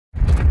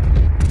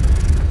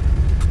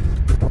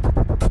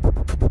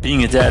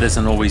Being a dad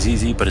isn't always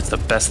easy, but it's the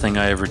best thing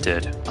I ever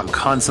did. I'm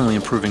constantly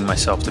improving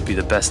myself to be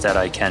the best dad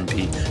I can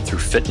be through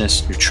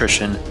fitness,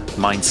 nutrition,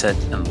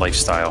 mindset, and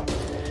lifestyle.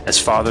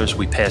 As fathers,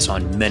 we pass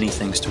on many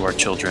things to our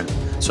children,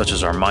 such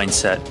as our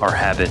mindset, our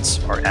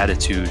habits, our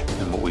attitude,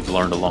 and what we've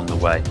learned along the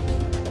way.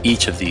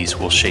 Each of these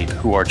will shape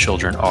who our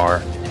children are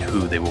and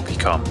who they will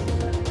become.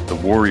 The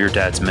Warrior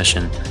Dad's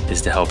mission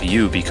is to help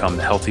you become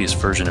the healthiest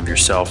version of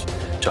yourself,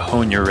 to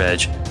hone your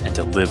edge, and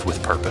to live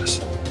with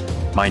purpose.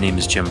 My name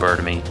is Jim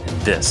Bertamy,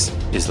 and this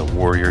is the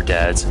Warrior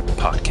Dads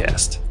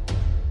Podcast.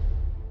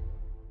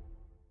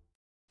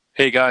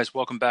 Hey guys,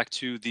 welcome back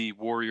to the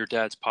Warrior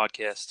Dads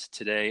Podcast.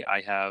 Today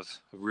I have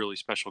a really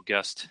special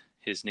guest.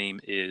 His name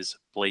is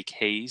Blake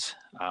Hayes.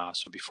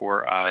 So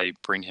before I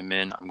bring him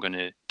in, I'm going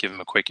to give him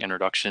a quick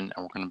introduction,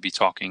 and we're going to be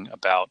talking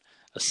about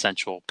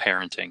essential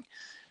parenting.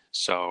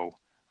 So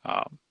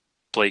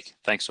Blake,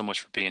 thanks so much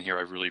for being here.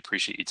 I really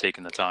appreciate you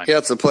taking the time. Yeah,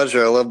 it's a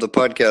pleasure. I love the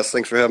podcast.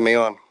 Thanks for having me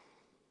on.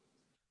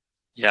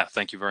 Yeah,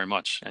 thank you very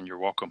much, and you're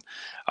welcome.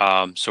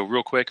 So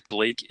real quick,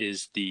 Blake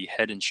is the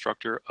head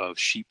instructor of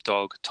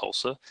Sheepdog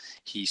Tulsa.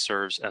 He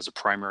serves as a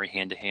primary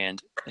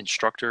hand-to-hand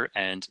instructor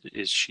and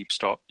is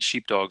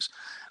Sheepdog's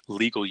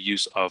legal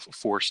use of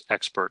force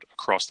expert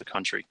across the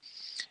country.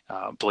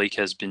 Blake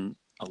has been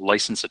a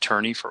licensed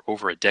attorney for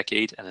over a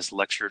decade and has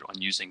lectured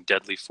on using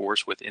deadly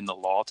force within the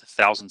law to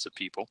thousands of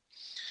people.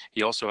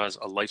 He also has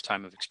a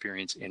lifetime of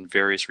experience in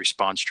various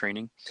response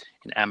training.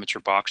 An amateur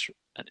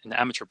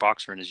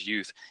boxer in his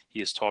youth, he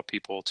has taught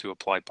people to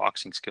apply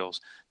boxing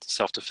skills to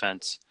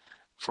self-defense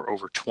for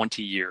over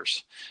 20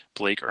 years.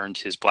 Blake earned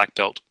his black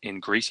belt in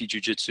Gracie Jiu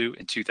Jitsu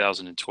in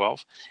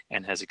 2012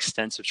 and has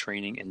extensive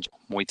training in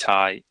Muay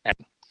Thai.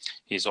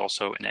 He is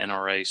also an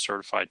NRA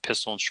certified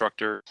pistol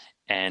instructor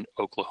and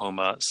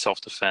Oklahoma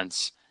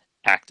self-defense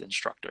ACT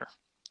instructor,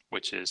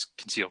 which is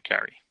concealed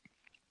carry.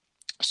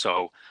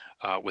 So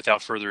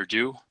without further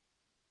ado,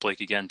 Blake,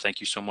 again,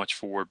 thank you so much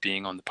for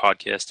being on the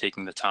podcast,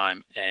 taking the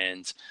time,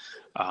 and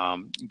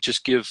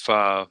just give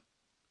some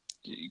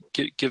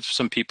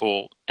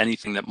people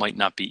anything that might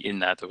not be in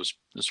that. That was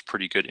a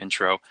pretty good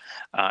intro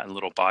and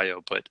little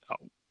bio, but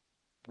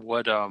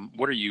what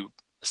are you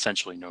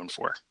essentially known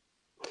for?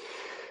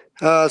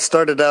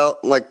 Started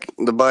out, like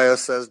the bio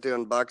says,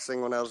 doing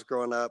boxing when I was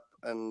growing up,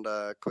 and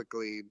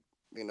quickly,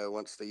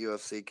 once the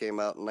UFC came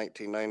out in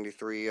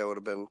 1993, I would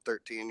have been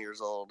 13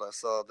 years old. I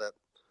saw that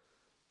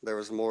there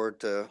was more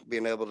to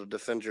being able to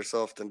defend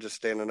yourself than just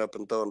standing up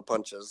and throwing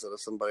punches, that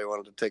if somebody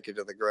wanted to take you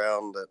to the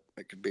ground, that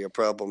it could be a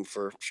problem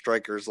for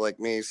strikers like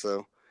me.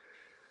 So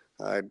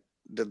I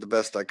did the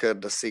best I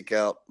could to seek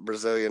out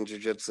Brazilian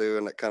Jiu-Jitsu,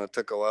 and it kind of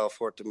took a while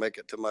for it to make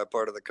it to my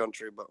part of the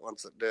country. But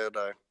once it did,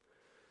 I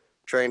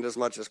trained as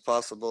much as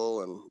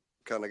possible and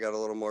kind of got a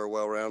little more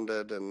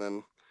well-rounded. And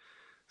then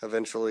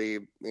eventually,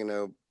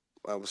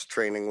 I was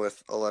training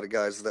with a lot of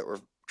guys that were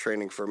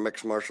training for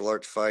mixed martial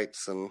arts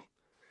fights, and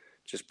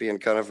just being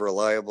kind of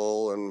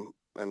reliable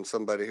and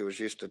somebody who was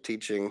used to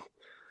teaching.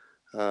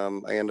 I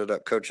ended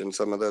up coaching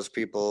some of those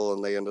people,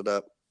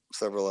 and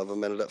several of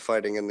them ended up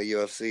fighting in the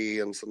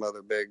UFC and some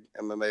other big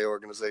MMA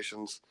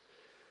organizations.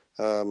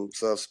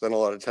 So I've spent a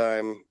lot of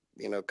time,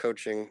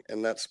 coaching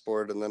in that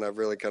sport. And then I've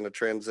really kind of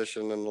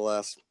transitioned in the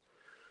last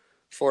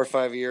 4 or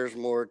 5 years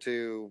more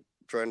to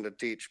trying to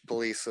teach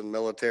police and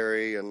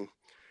military and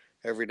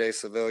everyday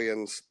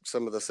civilians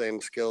some of the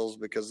same skills,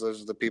 because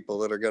those are the people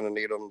that are going to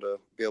need them to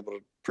be able to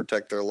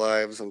protect their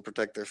lives and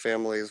protect their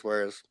families.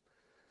 Whereas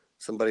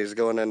somebody who's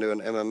going into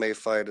an MMA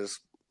fight has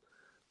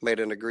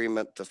made an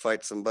agreement to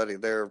fight somebody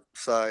their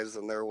size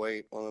and their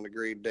weight on an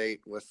agreed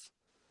date with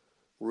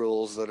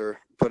rules that are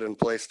put in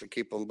place to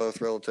keep them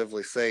both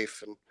relatively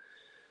safe.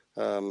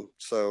 And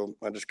so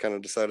I just kind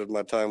of decided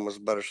my time was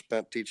better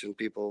spent teaching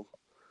people,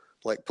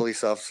 like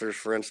police officers,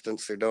 for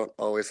instance, who don't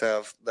always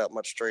have that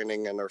much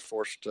training and are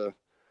forced to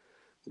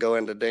go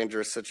into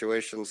dangerous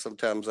situations,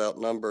 sometimes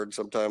outnumbered,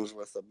 sometimes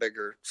with a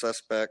bigger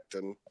suspect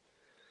and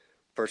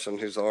person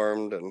who's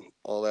armed and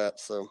all that.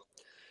 So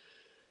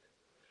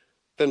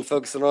been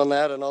focusing on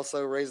that, and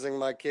also raising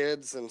my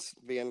kids and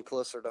being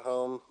closer to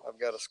home. I've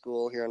got a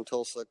school here in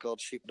Tulsa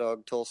called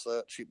Sheepdog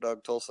Tulsa at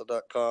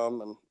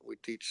sheepdogtulsa.com, and we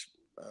teach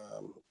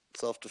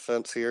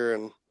self-defense here,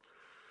 and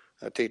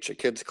I teach a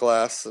kids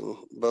class, and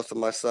both of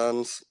my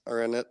sons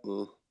are in it,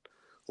 and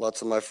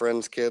lots of my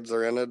friends' kids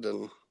are in it,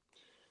 and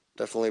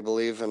definitely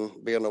believe in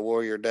being a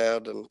warrior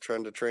dad and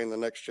trying to train the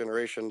next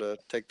generation to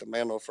take the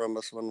mantle from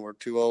us when we're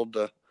too old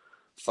to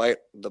fight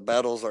the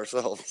battles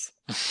ourselves.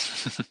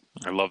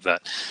 I love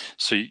that.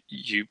 So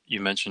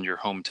you mentioned your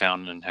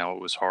hometown and how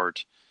it was hard.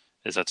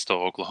 Is that still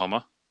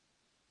Oklahoma?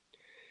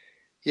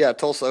 Yeah,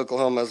 Tulsa,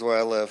 Oklahoma is where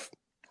I live.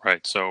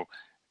 Right. So,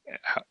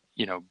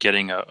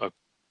 getting a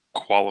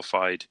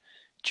qualified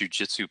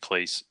jiu-jitsu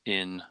place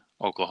in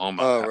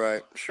Oklahoma. Oh,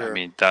 right. Sure. I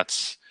mean,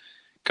 that's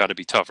got to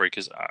be tough, right?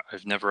 Because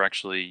I've never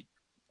actually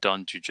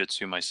done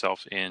jiu-jitsu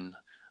myself in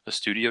a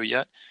studio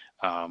yet,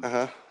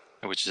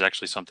 which is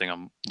actually something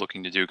I'm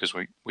looking to do, because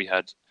we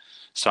had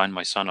signed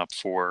my son up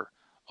for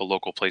a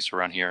local place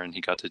around here, and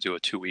he got to do a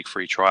 2-week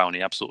free trial, and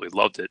he absolutely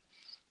loved it.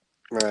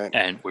 Right.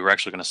 And we were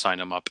actually going to sign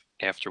him up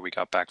after we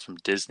got back from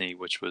Disney,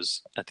 which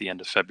was at the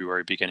end of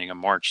February, beginning of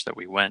March that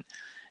we went,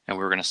 and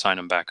we were going to sign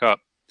him back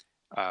up.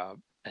 Uh,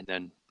 and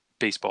then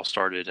baseball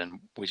started, and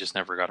we just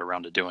never got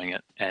around to doing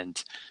it.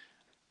 And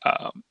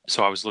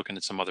so I was looking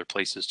at some other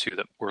places too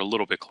that were a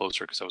little bit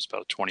closer because I was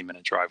about a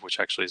 20-minute drive, which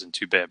actually isn't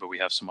too bad, but we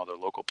have some other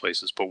local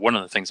places. But one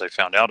of the things I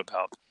found out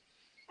about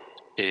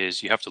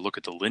is you have to look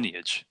at the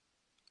lineage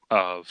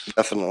of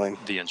Definitely.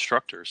 the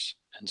instructors.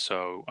 And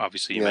so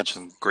obviously you Yes.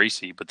 mentioned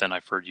Gracie, but then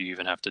I've heard you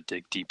even have to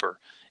dig deeper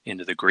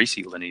into the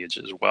Gracie lineage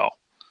as well.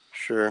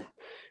 Sure.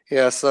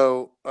 Yeah.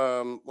 So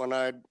when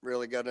I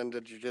really got into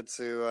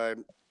jiu-jitsu, I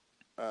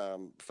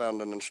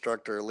found an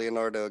instructor,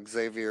 Leonardo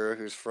Xavier,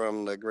 who's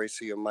from the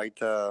Gracie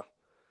Maita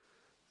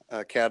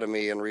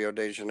Academy in Rio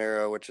de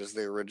Janeiro, which is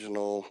the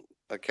original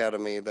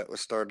academy that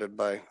was started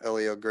by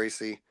Elio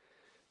Gracie.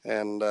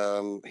 And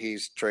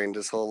he's trained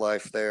his whole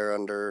life there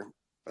under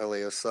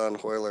Elio's son,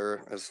 Hoyler,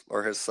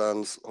 or his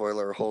sons,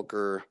 Hoyler,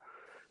 Holker,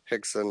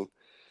 Hickson.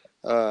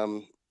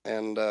 And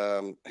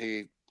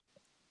he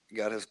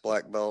got his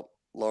black belt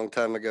a long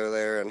time ago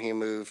there, and he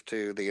moved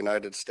to the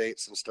United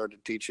States and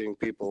started teaching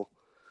people.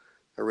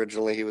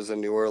 Originally, he was in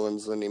New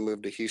Orleans, then he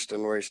moved to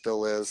Houston, where he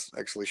still is,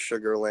 actually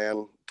Sugar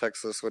Land,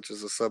 Texas, which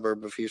is a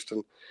suburb of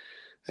Houston.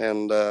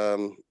 And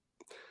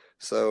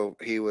so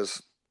he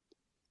was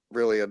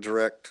really a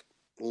direct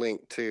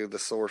link to the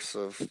source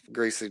of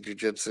Gracie Jiu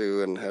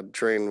Jitsu and had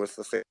trained with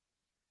the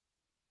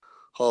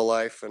whole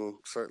life and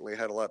certainly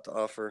had a lot to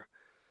offer.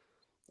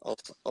 Wow.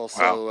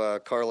 Also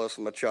Carlos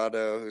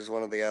Machado, who's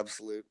one of the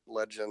absolute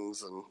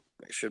legends and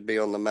should be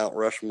on the Mount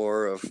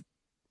Rushmore of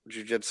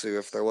Jiu Jitsu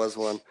if there was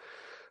one.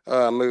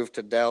 Moved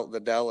to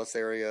the Dallas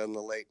area in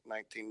the late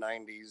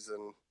 1990s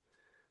and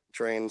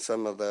trained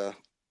some of the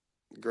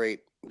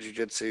great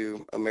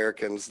jiu-jitsu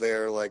Americans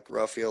there, like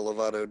Rafael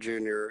Lovato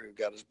Jr., who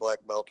got his black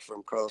belt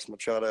from Carlos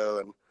Machado,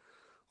 and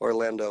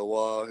Orlando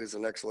Waugh, who's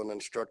an excellent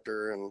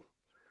instructor in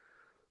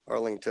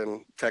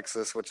Arlington,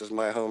 Texas, which is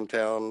my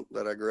hometown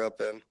that I grew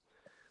up in.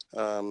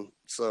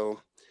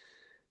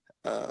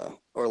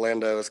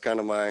 Orlando is kind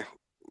of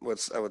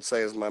what I would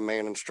say is my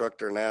main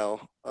instructor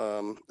now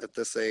at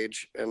this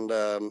age, and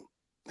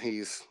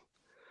he's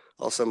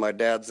also my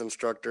dad's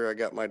instructor. I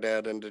got my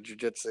dad into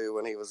jiu-jitsu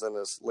when he was in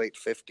his late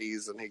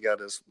 50s, and he got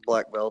his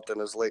black belt in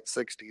his late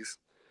 60s.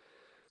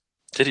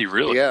 Did he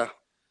really? Yeah,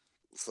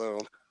 so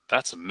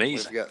That's we've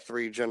amazing. got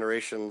 3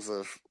 generations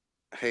of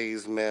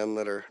Hayes men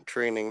that are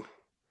training,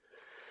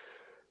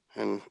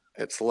 and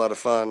it's a lot of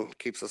fun.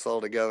 Keeps us all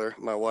together.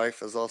 My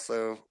wife is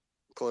also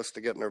close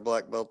to getting her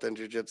black belt in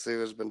jiu-jitsu.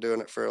 Has been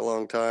doing it for a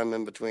long time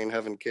in between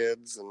having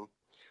kids and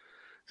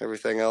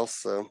everything else.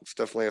 So it's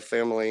definitely a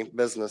family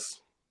business.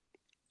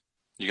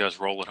 You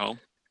guys roll at home?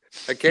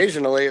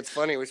 Occasionally, it's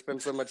funny. We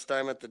spend so much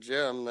time at the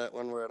gym that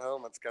when we're at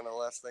home, it's kind of the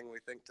last thing we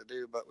think to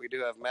do. But we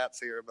do have mats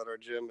here, but our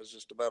gym is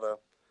just about a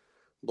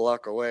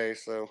block away.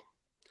 So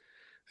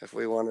if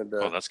we wanted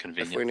Oh, to, that's if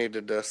convenient. we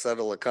needed to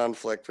settle a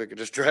conflict, we could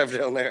just drive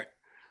down there.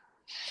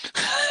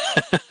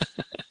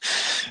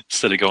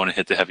 Instead of going to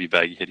hit the heavy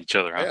bag, you hit each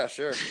other, huh? Yeah,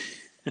 sure.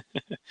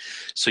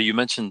 So you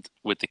mentioned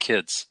with the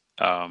kids.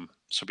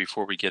 So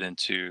before we get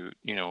into,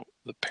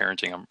 the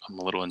parenting, I'm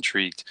a little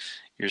intrigued.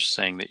 You're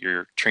saying that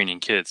you're training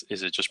kids.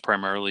 Is it just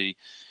primarily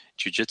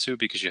jujitsu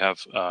because you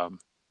have,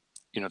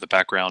 the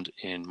background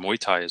in Muay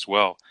Thai as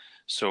well?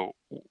 So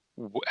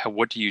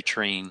what do you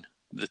train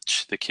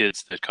the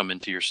kids that come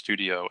into your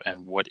studio,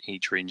 and what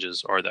age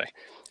ranges are they?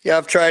 Yeah,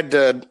 I've tried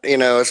to,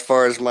 as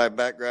far as my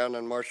background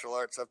in martial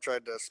arts, I've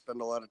tried to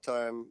spend a lot of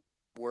time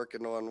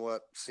working on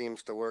what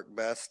seems to work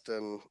best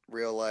in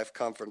real life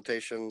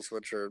confrontations,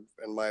 which are,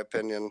 in my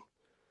opinion,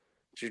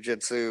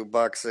 jiu-jitsu,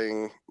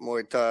 boxing,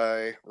 Muay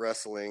Thai,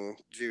 wrestling,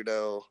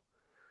 judo,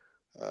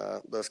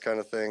 those kind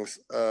of things.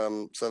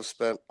 So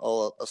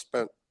I've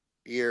spent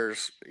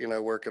years,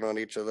 working on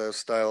each of those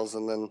styles,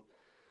 and then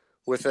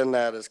within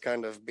that is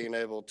kind of being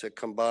able to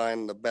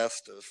combine the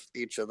best of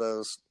each of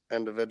those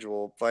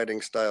individual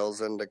fighting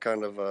styles into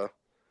kind of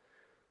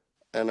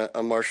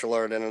a martial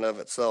art in and of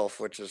itself,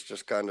 which is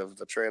just kind of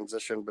the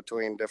transition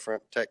between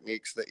different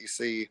techniques that you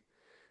see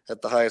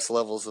at the highest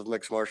levels of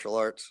mixed martial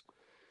arts.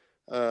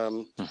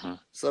 Um, Hmm.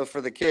 so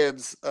for the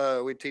kids,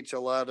 we teach a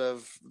lot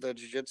of the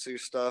jiu-jitsu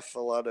stuff. A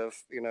lot of,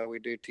 we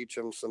do teach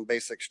them some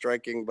basic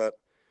striking, but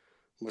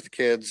with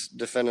kids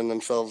defending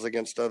themselves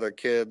against other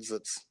kids,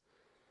 it's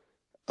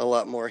a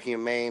lot more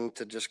humane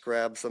to just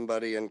grab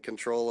somebody and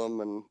control them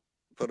and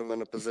put them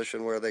in a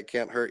position where they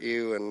can't hurt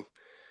you and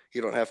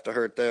you don't have to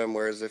hurt them.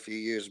 Whereas if you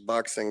use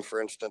boxing,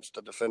 for instance,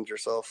 to defend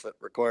yourself, it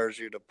requires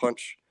you to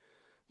punch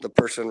the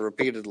person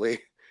repeatedly.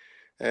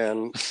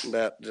 And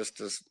that just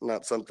is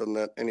not something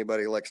that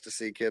anybody likes to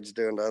see kids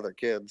doing to other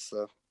kids.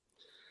 So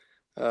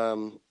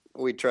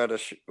we try to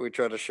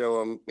show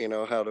them,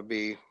 how to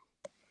be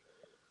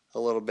a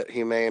little bit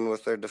humane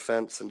with their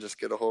defense and just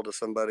get a hold of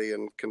somebody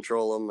and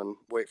control them and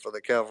wait for the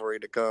cavalry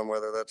to come,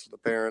 whether that's the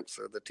parents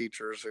or the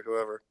teachers or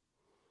whoever.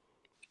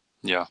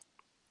 Yeah.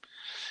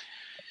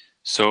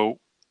 So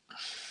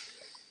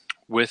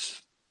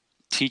with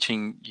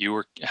teaching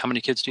your, how many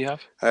kids do you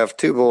have? I have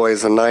two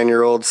boys, a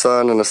 9-year-old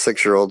son and a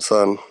 6-year-old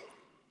son.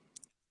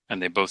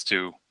 And they both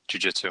do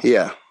jujitsu.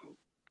 Yeah.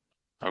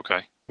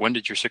 Okay. When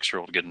did your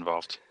 6-year-old get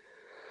involved?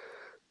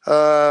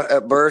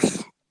 At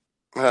birth,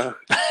 uh,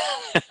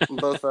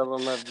 both of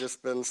them have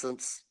just been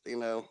since,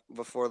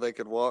 before they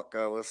could walk.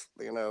 I was,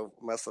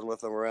 messing with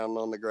them around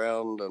on the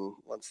ground. And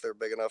once they're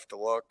big enough to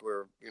walk,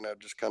 we're,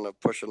 just kind of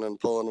pushing and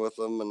pulling with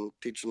them and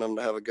teaching them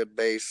to have a good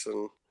base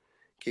and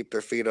keep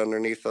their feet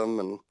underneath them.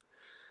 And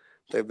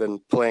they've been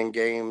playing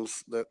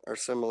games that are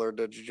similar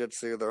to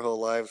jiu-jitsu their whole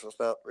lives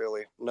without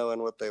really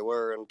knowing what they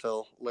were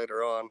until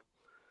later on.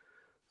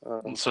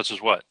 Such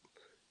as what?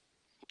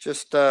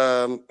 Just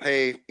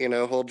hey,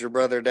 hold your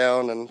brother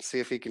down and see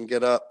if he can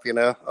get up.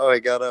 Oh,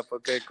 he got up.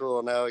 Okay,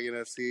 cool. Now,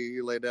 see,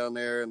 you lay down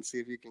there and see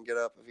if you can get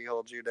up if he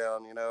holds you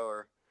down.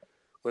 Or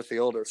with the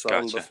older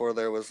son, Gotcha. before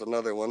there was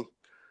another one,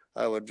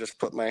 I would just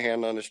put my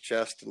hand on his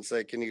chest and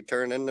say, can you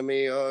turn into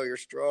me? Oh, you're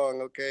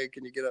strong. Okay,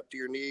 can you get up to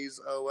your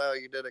knees? Oh, wow,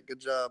 you did it. Good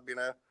job.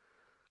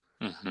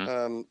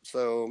 Hmm.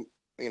 So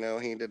he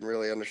didn't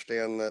really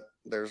understand that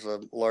there's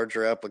a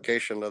larger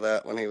application to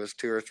that when he was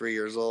 2 or 3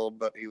 years old,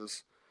 but he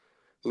was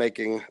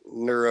making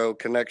neuro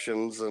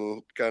connections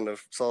and kind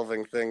of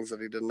solving things that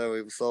he didn't know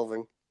he was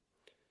solving.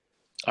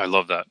 I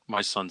love that.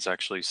 My son's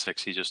actually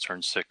 6. He just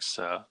turned 6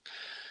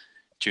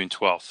 June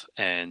 12th.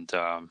 And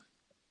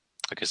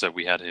like I said,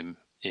 we had him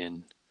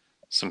in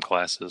some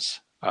classes.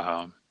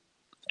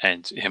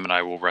 And him and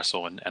I will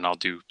wrestle, and I'll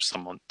do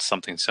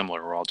something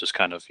similar where I'll just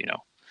kind of,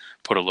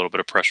 put a little bit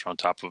of pressure on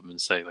top of him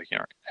and say, like,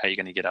 how are you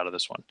going to get out of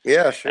this one?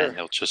 Yeah, And sure.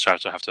 he'll just have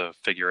to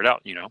figure it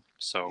out,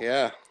 So,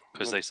 Yeah.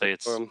 because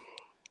Um,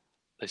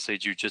 they say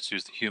jujitsu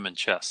is the human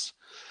chess.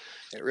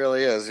 it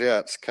really is. Yeah,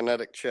 it's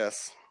kinetic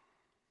chess.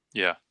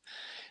 Yeah.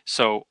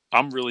 So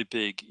I'm really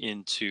big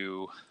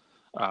into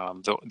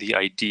the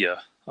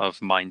idea of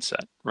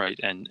mindset, right?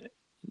 And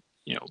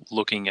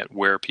looking at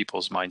where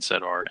people's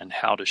mindset are and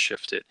how to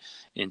shift it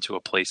into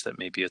a place that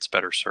maybe it's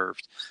better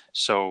served.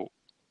 So,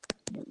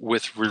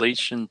 with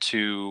relation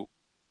to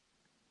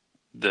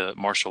the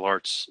martial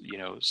arts,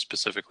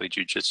 specifically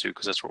jujitsu,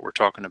 because that's what we're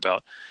talking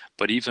about.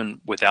 But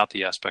even without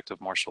the aspect of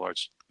martial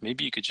arts,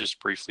 maybe you could just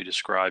briefly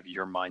describe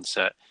your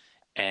mindset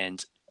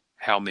and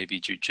how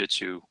maybe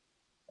jujitsu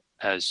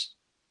has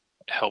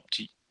helped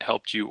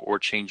you or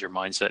change your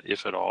mindset,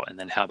 if at all, and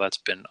then how that's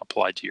been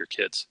applied to your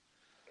kids.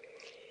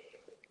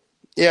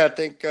 Yeah, I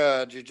think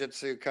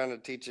jiu-jitsu kind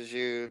of teaches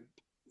you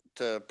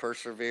to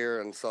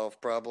persevere and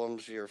solve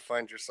problems. You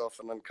find yourself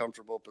in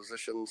uncomfortable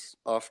positions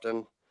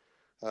often,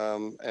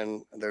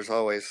 and there's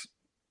always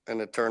an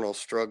eternal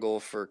struggle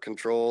for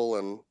control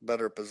and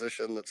better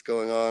position that's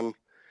going on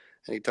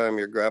anytime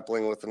you're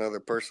grappling with another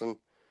person.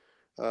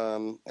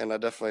 And I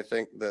definitely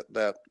think that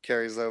that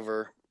carries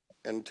over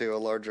into a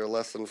larger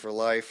lesson for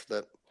life,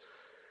 that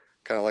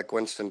kind of like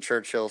Winston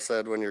Churchill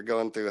said, when you're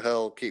going through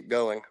hell, keep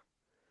going.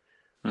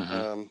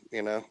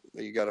 Mm-hmm.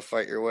 You got to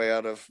fight your way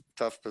out of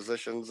tough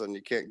positions, and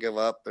you can't give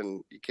up,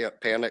 and you can't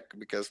panic,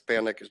 because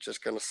panic is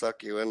just going to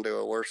suck you into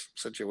a worse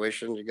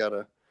situation. You got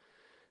to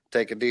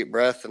take a deep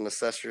breath and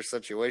assess your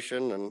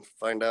situation and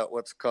find out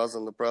what's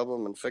causing the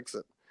problem and fix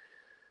it.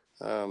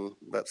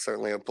 That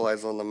certainly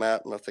applies on the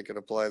mat, and I think it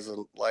applies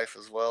in life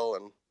as well.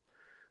 And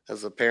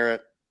as a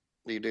parent,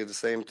 you do the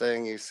same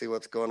thing. You see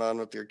what's going on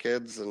with your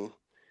kids and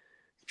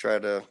try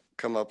to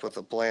come up with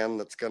a plan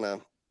that's going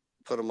to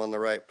put them on the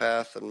right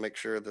path and make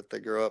sure that they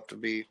grow up to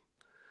be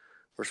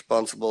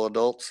responsible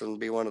adults and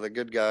be one of the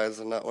good guys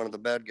and not one of the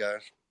bad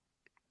guys.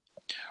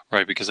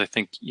 Right, because I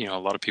think a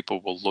lot of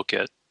people will look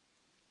at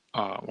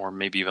or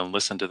maybe even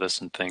listen to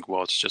this and think,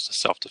 well, it's just a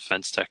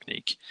self-defense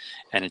technique,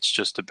 and it's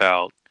just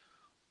about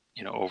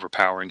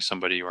overpowering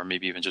somebody, or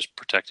maybe even just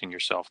protecting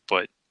yourself.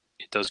 But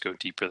it does go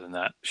deeper than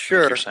that, like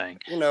you're Sure. saying,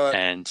 You know,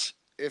 and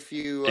if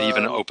you, it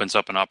even opens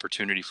up an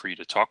opportunity for you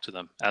to talk to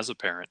them as a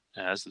parent,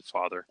 as the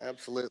father,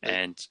 absolutely,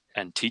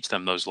 and teach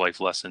them those life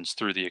lessons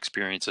through the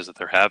experiences that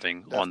they're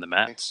having on the definitely.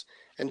 mats.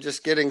 And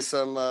just getting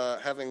some,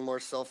 having more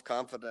self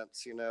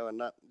confidence, and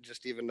not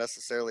just even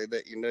necessarily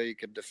that, you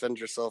could defend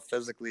yourself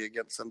physically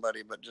against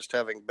somebody, but just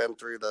having been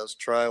through those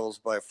trials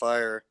by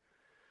fire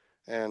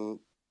and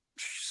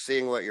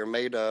seeing what you're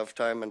made of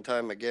time and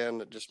time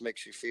again, it just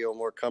makes you feel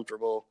more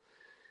comfortable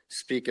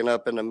speaking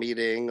up in a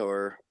meeting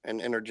or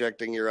and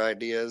interjecting your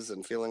ideas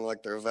and feeling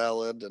like they're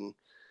valid. And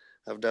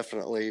I've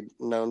definitely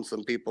known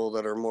some people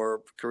that are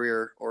more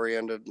career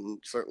oriented and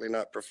certainly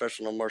not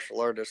professional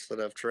martial artists that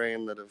I've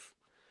trained, that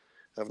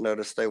have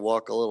noticed they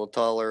walk a little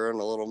taller and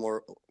a little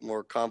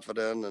more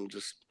confident, and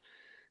just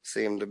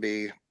seem to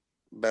be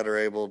better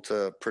able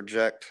to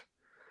project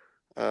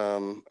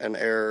an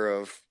air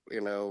of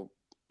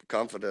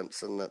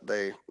confidence, and that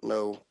they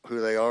know who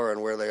they are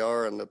and where they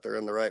are, and that they're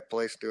in the right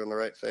place doing the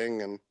right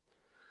thing. And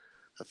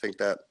I think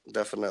that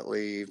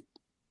definitely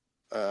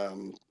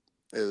um,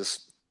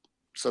 is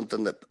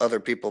something that other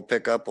people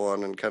pick up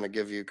on and kind of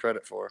give you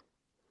credit for.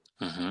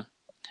 Hmm.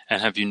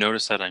 And have you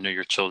noticed that? I know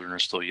your children are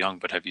still young,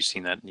 but have you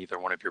seen that in either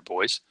one of your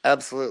boys?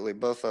 Absolutely,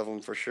 both of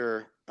them for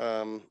sure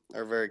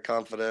are very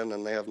confident,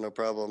 and they have no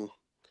problem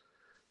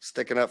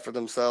sticking up for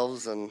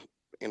themselves and,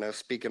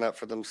 speaking up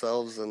for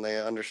themselves, and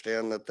they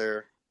understand that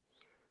they're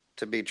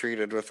to be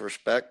treated with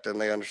respect,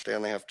 and they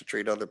understand they have to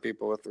treat other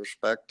people with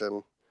respect.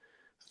 And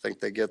I think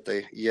they get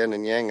the yin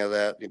and yang of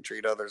that. You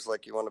treat others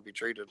like you want to be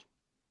treated.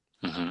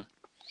 Hmm.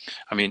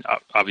 I mean,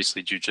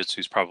 obviously, Jiu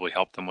Jitsu's probably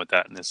helped them with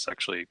that, and this is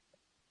actually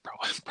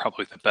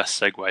probably the best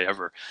segue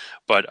ever.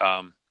 But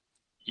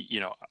you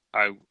know,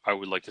 I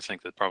would like to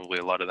think that probably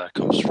a lot of that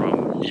comes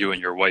from you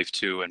and your wife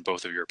too, and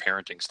both of your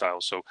parenting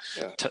styles. So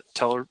Yeah.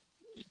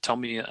 tell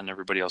me and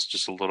everybody else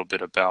just a little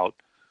bit about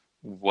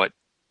what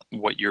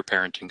what your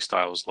parenting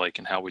style is like,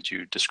 and how would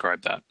you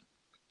describe that?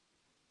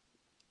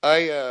 I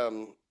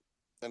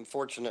am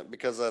fortunate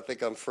because I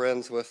think I'm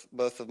friends with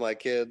both of my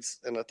kids,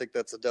 and I think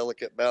that's a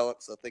delicate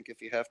balance. I think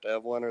if you have to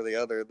have one or the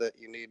other, that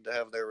you need to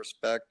have their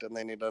respect and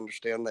they need to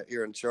understand that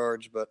you're in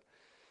charge. But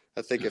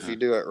I think if Hmm. you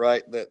do it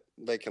right, that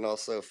they can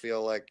also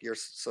feel like you're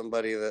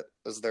somebody that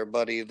is their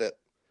buddy that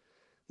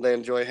they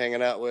enjoy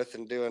hanging out with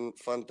and doing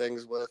fun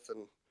things with.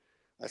 And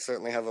I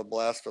certainly have a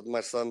blast with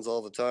my sons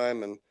all the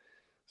time. And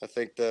I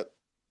think that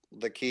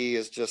the key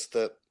is just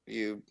that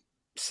you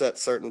set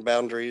certain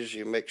boundaries.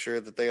 You make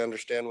sure that they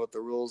understand what the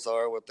rules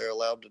are, what they're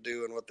allowed to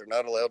do, and what they're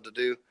not allowed to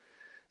do.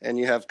 And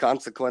you have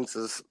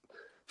consequences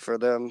for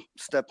them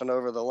stepping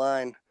over the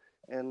line.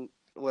 And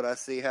what I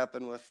see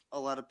happen with a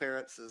lot of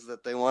parents is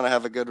that they want to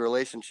have a good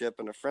relationship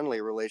and a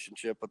friendly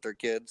relationship with their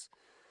kids.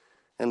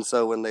 And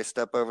so when they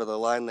step over the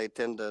line, they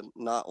tend to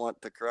not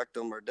want to correct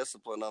them or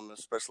discipline them,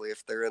 especially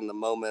if they're in the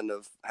moment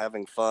of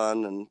having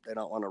fun and they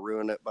don't want to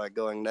ruin it by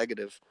going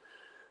negative.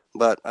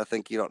 But I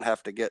think you don't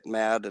have to get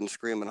mad and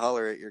scream and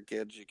holler at your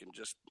kids. You can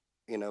just,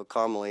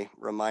 calmly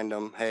remind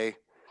them, hey,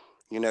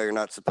 you're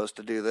not supposed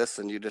to do this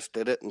and you just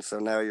did it. And so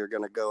now you're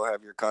going to go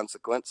have your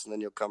consequence, and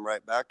then you'll come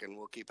right back and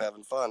we'll keep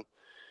having fun.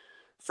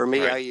 For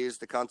me, I Right. use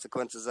the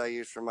consequences I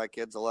use for my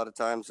kids a lot of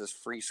times as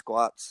free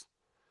squats.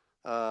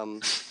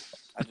 Um,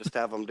 I just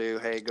have them do,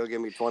 hey, go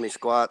give me 20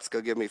 squats,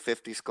 go give me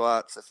 50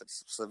 squats. If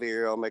it's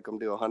severe, I'll make them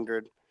do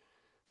 100.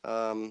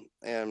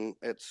 And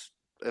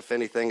if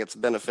anything, it's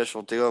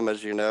beneficial to them.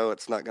 As you know,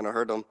 it's not going to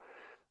hurt them.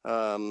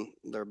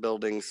 They're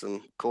building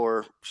some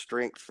core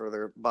strength for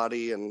their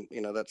body, and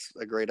that's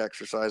a great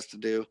exercise to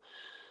do.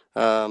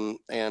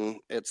 And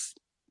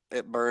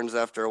it burns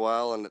after a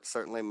while, and it's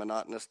certainly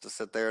monotonous to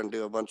sit there and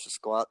do a bunch of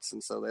squats,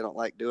 and so they don't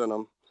like doing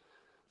them.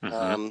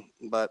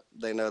 Hmm. But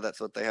they know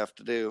that's what they have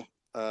to do.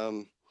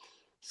 Um,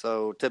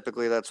 so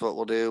typically that's what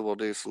we'll do. We'll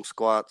do some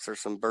squats or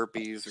some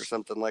burpees or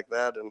something like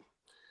that, and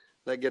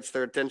that gets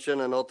their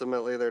attention, and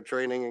ultimately they're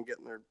training and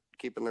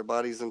keeping their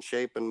bodies in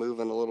shape and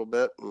moving a little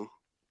bit, and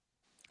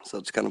so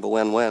it's kind of a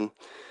win-win.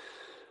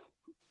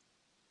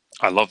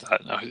 I love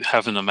that.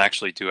 Having them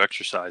actually do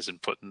exercise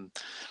and putting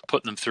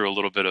them through a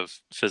little bit of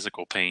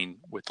physical pain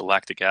with the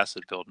lactic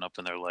acid building up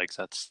in their legs.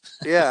 That's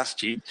Yeah, that's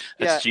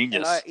yeah,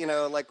 and I,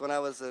 genius. like when I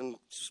was in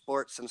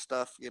sports and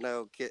stuff,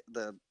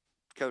 the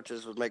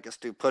coaches would make us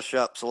do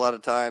push-ups a lot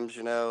of times,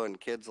 and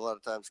kids a lot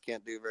of times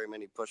can't do very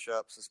many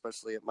push-ups,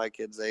 especially at my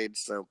kid's age.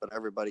 So, but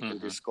everybody can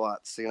do Hmm.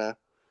 squats.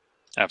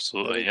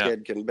 Absolutely, Every yeah.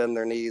 kid can bend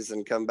their knees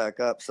and come back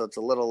up, so it's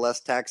a little less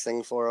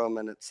taxing for them,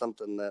 and it's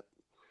something that,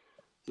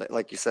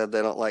 like you said,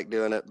 they don't like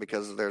doing it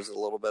because there's a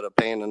little bit of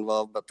pain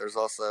involved, but there's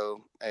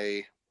also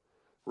a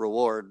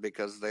reward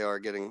because they are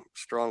getting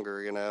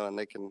stronger, and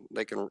they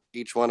can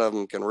each one of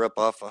them can rip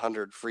off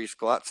 100 free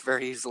squats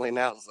very easily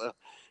now. So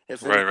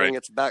if Right, anything, right.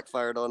 it's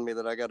backfired on me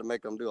that I got to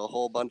make them do a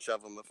whole bunch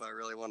of them if I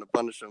really want to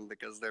punish them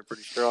because they're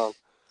pretty strong.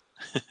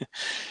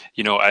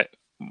 I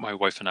my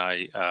wife and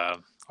I,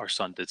 our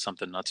son did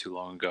something not too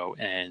long ago,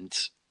 and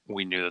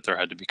we knew that there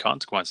had to be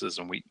consequences,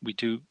 and we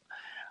do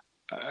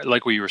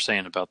like what you were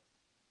saying about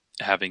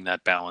having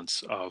that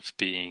balance of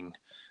being,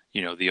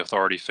 the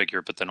authority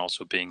figure, but then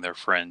also being their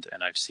friend.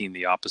 And I've seen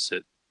the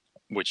opposite,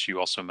 which you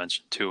also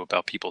mentioned too,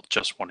 about people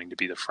just wanting to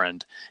be the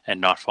friend and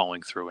not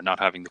following through and not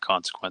having the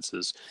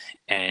consequences,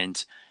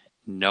 and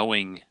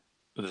knowing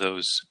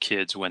those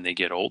kids when they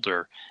get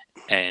older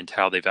and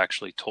how they've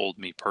actually told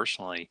me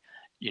personally,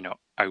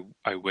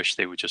 I wish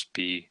they would just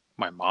be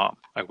my mom.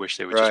 I wish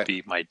they would just Right.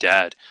 be my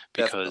dad,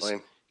 because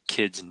Definitely.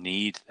 kids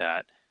need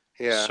that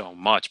Yeah. so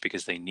much,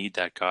 because they need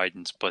that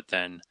guidance. But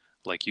then,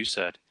 like you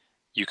said,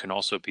 you can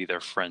also be their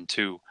friend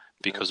too,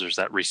 Yeah. because there's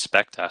that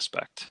respect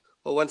aspect.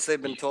 Well, once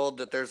they've been told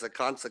that there's a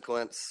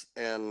consequence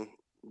and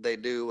they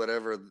do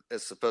whatever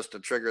is supposed to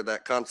trigger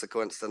that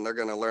consequence, then they're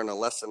going to learn a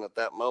lesson at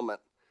that moment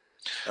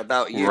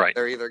about you. Right,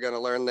 They're either going to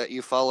learn that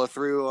you follow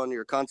through on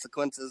your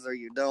consequences or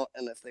you don't.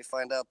 And if they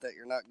find out that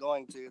you're not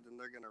going to, then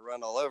they're going to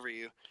run all over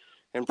you.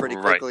 And pretty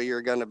right, quickly,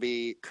 you're going to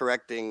be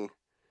correcting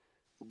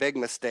big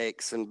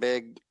mistakes and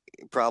big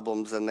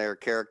problems in their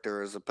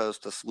character as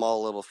opposed to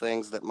small little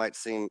things that might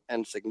seem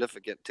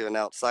insignificant to an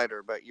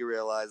outsider. But you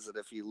realize that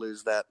if you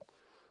lose that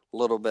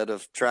little bit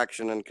of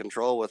traction and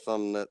control with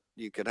them, that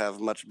you could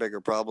have much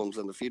bigger problems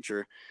in the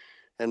future.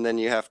 And then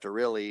you have to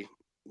really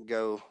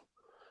go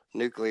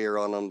nuclear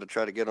on them to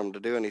try to get them to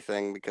do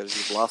anything because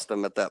you've lost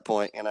them at that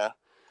point.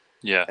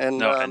 Yeah. And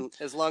No, and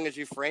as long as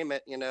you frame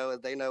it,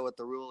 they know what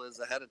the rule is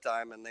ahead of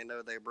time, and they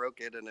know they broke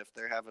it. And if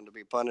they're having to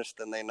be punished,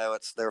 then they know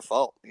it's their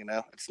fault.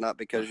 It's not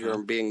because mhm,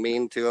 you're being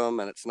mean to them,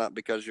 and it's not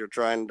because you're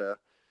trying to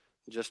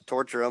just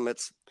torture them.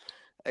 It's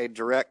a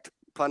direct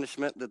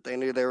punishment that they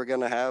knew they were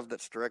going to have,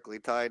 that's directly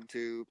tied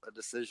to a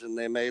decision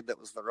they made that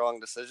was the wrong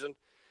decision.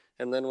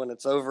 And then when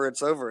it's over,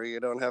 it's over. You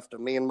don't have to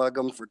mean mug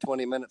them for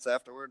 20 minutes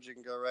afterwards. You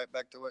can go right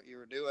back to what you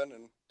were doing,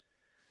 and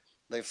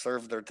they've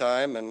served their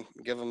time, and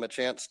give them a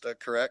chance to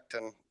correct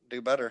and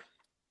do better.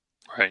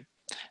 right.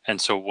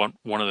 And so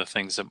one of the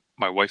things that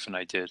my wife and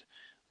I did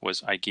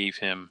was I gave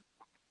him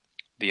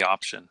the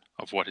option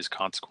of what his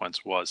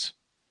consequence was.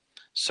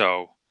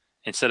 So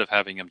instead of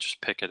having him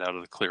just pick it out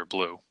of the clear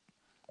blue,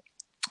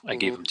 I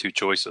gave him Mm-hmm. two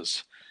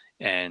choices.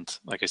 And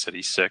like I said,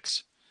 he's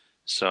 6.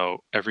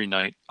 So every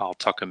night I'll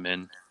tuck him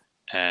in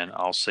and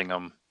I'll sing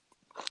him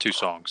 2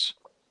 songs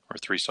or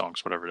 3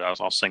 songs, whatever it is.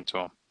 I'll sing to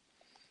him.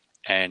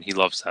 And he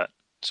loves that.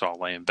 So I'll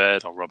lay in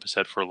bed, I'll rub his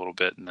head for a little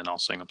bit, and then I'll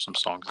sing him some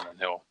songs, and then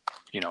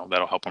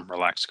that'll help him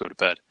relax, go to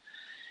bed.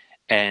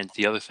 And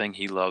the other thing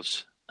he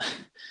loves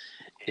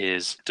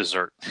is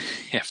dessert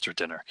after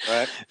dinner.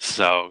 Right.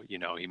 So,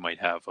 he might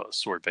have a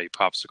sorbet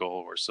popsicle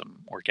or some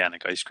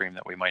organic ice cream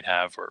that we might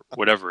have or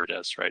whatever it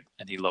is, right?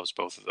 And he loves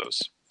both of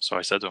those. So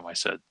I said to him, I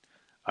said,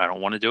 I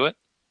don't want to do it.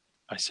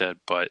 I said,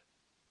 but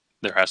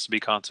there has to be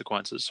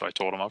consequences. So I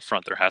told him up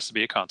front, there has to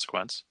be a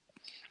consequence.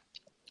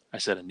 I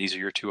said, and these are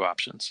your 2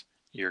 options.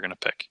 You're going to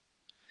pick.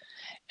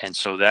 And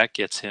so that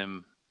gets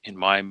him, in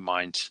my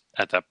mind,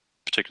 at that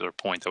particular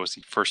point, that was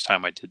the first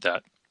time I did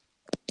that.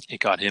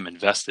 It got him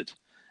invested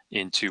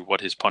into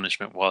what his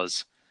punishment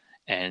was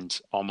and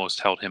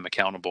almost held him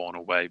accountable in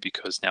a way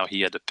because now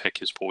he had to pick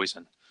his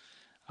poison.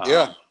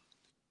 Yeah. Um,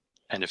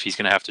 and if he's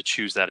going to have to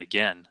choose that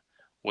again,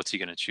 what's he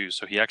going to choose?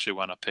 So he actually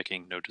wound up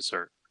picking no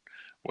dessert,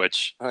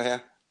 which Oh,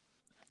 yeah.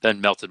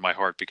 then melted my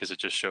heart because it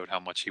just showed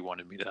how much he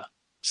wanted me to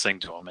sing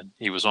to him. And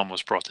he was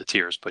almost brought to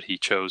tears, but he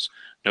chose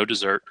no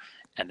dessert.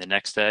 And the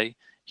next day,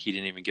 he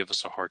didn't even give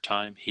us a hard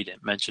time. He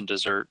didn't mention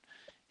dessert.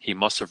 He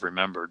must have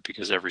remembered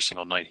because every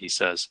single night he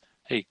says,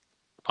 "Hey,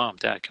 Mom,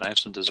 Dad, can I have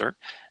some dessert?"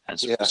 And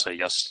so we'll Yeah. say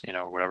yes,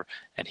 or whatever.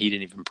 And he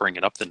didn't even bring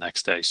it up the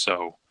next day.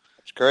 So,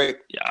 It's great.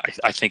 yeah,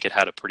 I think it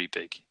had a pretty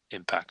big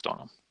impact on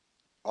him.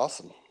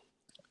 Awesome.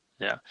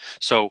 Yeah.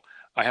 So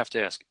I have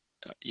to ask,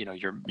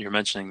 you're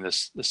mentioning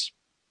this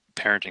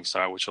parenting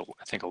style, which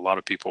I think a lot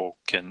of people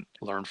can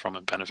learn from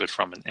and benefit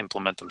from and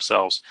implement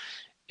themselves.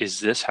 Is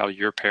this how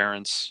your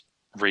parents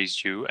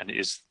raised you, and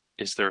is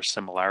there a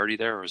similarity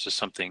there, or is this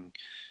something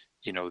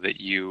that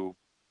you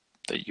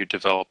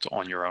developed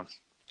on your own?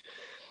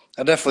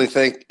 I definitely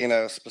think,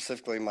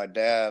 specifically my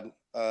dad,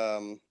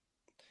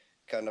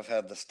 kind of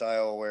had the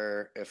style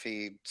where if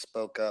he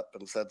spoke up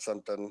and said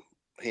something,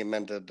 he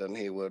meant it, and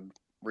he would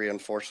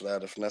reinforce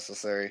that if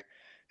necessary.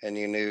 And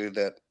you knew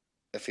that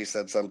if he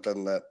said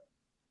something, that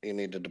you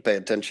needed to pay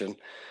attention.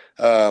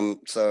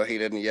 So he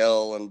didn't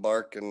yell and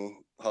bark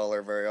and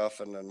holler very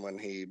often. And when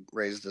he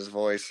raised his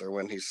voice, or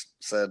when he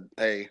said,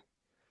 "Hey,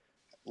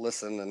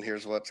 listen, and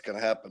here's what's going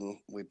to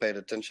happen," we paid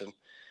attention.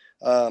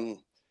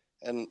 Um,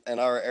 and in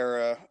our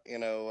era,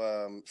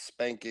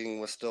 spanking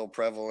was still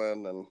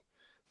prevalent, and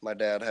my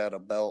dad had a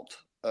belt,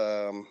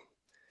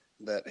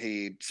 that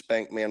he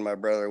spanked me and my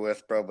brother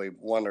with probably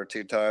 1 or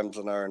 2 times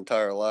in our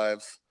entire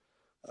lives,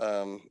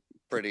 um,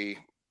 pretty,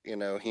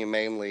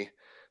 humanely,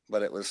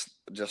 but it was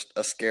just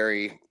a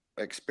scary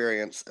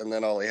experience. And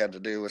then all he had to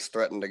do was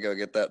threaten to go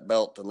get that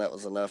belt, and that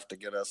was enough to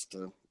get us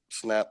to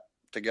snap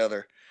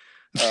together.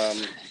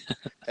 Um,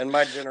 and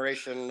my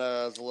generation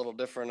is a little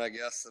different, I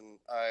guess. And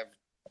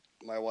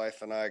my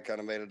wife and I kind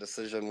of made a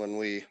decision when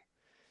we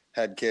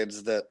had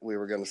kids that we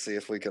were going to see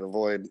if we could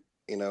avoid,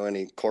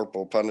 any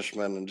corporal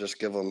punishment, and just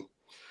give them,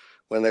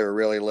 when they were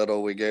really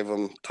little, we gave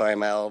them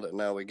time out, and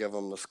now we give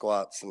them the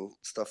squats and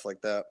stuff like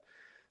that.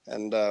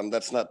 And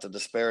that's not to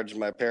disparage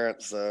my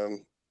parents.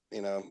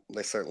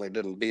 They certainly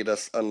didn't beat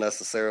us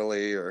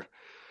unnecessarily,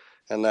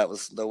 and that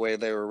was the way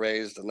they were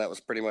raised, and that was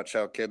pretty much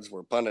how kids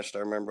were punished. I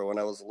remember when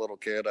I was a little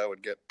kid, I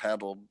would get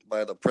paddled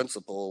by the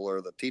principal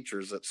or the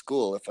teachers at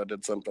school if I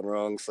did something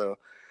wrong. So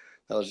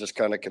that was just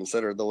kind of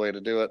considered the way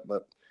to do it.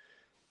 But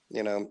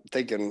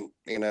thinking,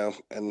 in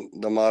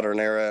the modern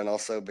era, and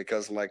also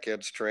because my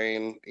kids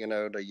train,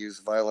 to use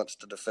violence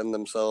to defend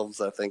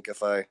themselves, I think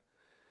if I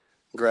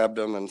grabbed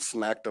them and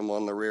smacked them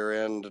on the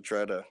rear end to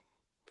try to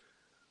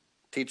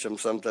teach them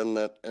something,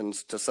 that, and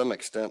to some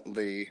extent,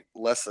 the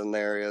lesson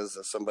there is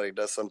if somebody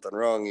does something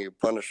wrong, you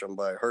punish them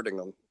by hurting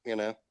them.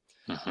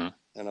 Mm-hmm.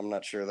 And I'm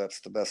not sure that's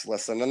the best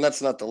lesson. And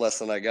that's not the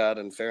lesson I got,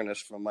 in fairness,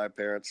 from my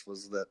parents,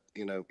 was that,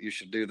 you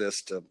should do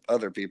this to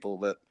other people,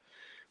 that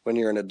when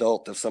you're an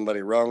adult, if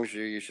somebody wrongs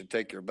you, you should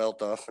take your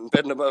belt off and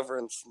bend them over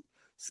and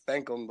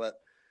spank them. But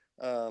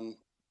um,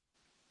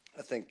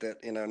 I think that,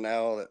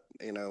 now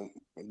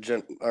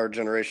that, our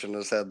generation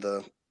has had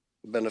the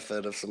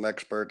benefit of some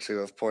experts who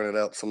have pointed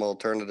out some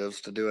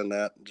alternatives to doing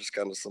that, and just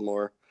kind of some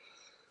more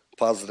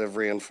positive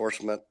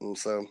reinforcement. And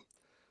so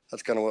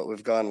that's kind of what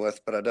we've gone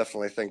with. But I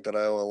definitely think that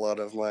I owe a lot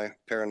of my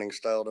parenting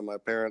style to my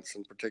parents,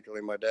 and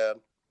particularly my dad.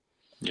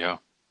 Yeah,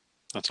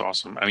 that's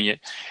awesome. I mean,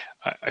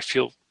 I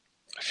feel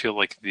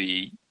like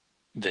the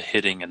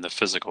hitting and the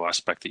physical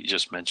aspect that you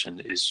just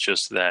mentioned is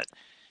just that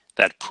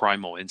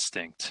primal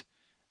instinct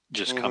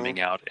just Mm-hmm. coming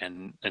out,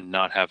 and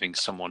not having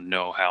someone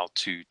know how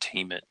to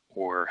tame it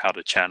or how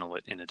to channel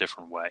it in a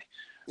different way,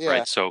 Yeah,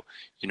 right? So,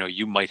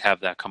 you might have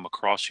that come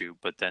across you,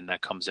 but then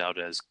that comes out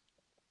as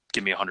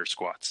give me 100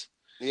 squats,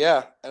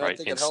 yeah, and I right?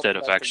 think it helps Instead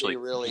of not to be actually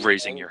really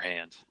raising your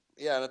hand.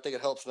 yeah, and I think it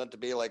helps not to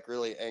be like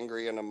really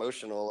angry and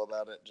emotional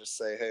about it. Just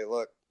say, hey,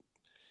 look,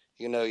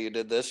 you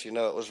did this, it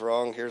was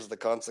wrong. Here's the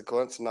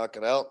consequence. Knock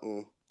it out,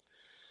 and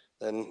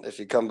then if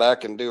you come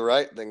back and do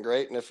right, then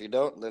great. And if you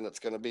don't, then it's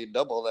going to be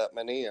double that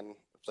many. And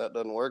if that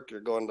doesn't work, you're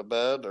going to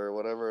bed or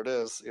whatever it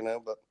is.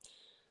 But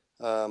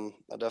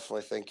I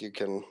definitely think you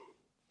can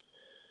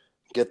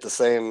get the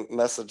same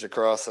message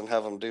across and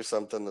have them do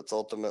something that's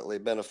ultimately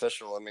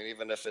beneficial. I mean,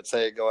 even if it's,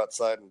 hey, go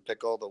outside and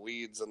pick all the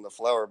weeds in the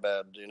flower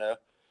bed,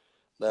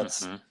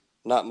 that's Hmm.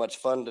 not much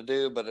fun to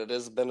do, but it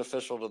is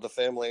beneficial to the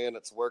family and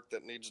it's work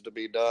that needs to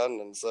be done.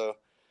 And so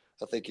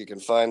I think you can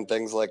find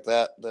things like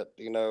that,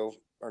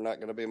 are not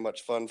going to be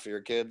much fun for your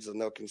kids and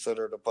they'll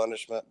consider it a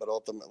punishment, but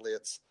ultimately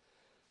it's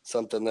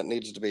something that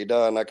needs to be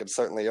done. I could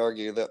certainly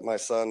argue that my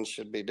son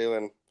should be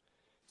doing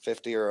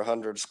 50 or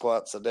 100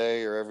 squats a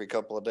day or every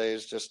couple of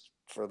days just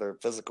for their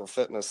physical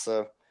fitness.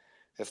 So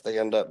if they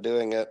end up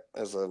doing it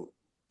as a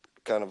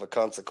kind of a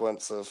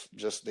consequence of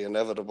just the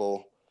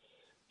inevitable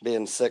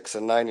being 6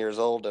 and 9 years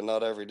old and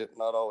not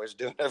always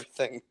doing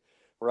everything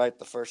right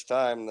the first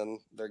time, then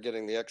they're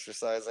getting the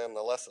exercise and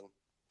the lesson.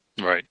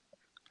 Right.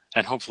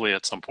 And hopefully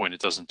at some point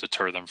it doesn't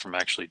deter them from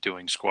actually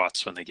doing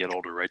squats when they get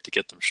older, right? To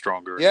get them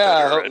stronger and Yeah,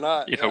 I better hope at,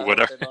 not. Yeah, I hope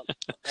whatever. they don't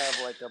have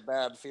like a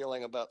bad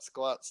feeling about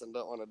squats and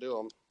don't want to do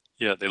them.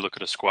 Yeah, they look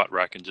at a squat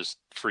rack and just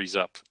freeze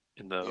up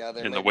in the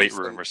Yeah, weight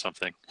room or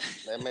something.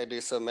 they may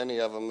do so many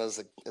of them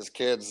as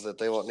kids that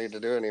they won't need to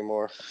do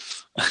anymore.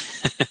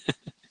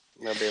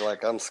 They'll be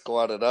like, I'm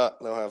squatted up.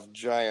 They'll have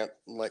giant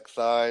like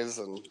thighs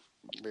and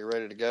be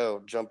ready to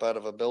go, jump out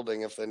of a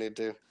building if they need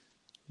to.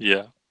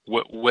 Yeah.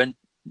 When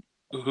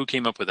who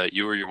came up with that?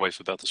 You or your wife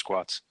about the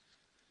squats?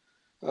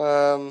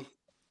 Um,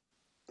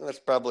 that's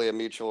probably a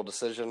mutual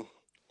decision.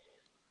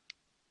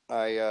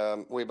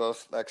 We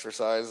both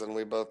exercise and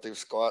we both do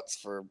squats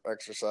for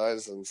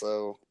exercise, and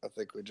so I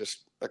think we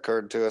just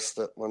occurred to us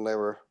that when they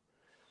were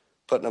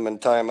putting them in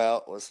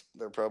timeout, was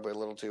they're probably a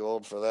little too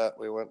old for that.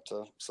 We went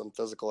to some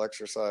physical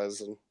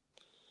exercise, and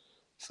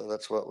so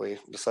that's what we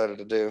decided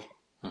to do.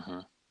 Hmm.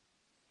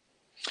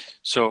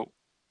 So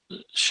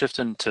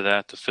shifting to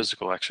that, the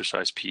physical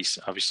exercise piece,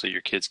 obviously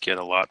your kids get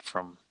a lot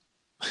from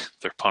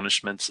their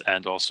punishments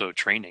and also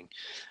training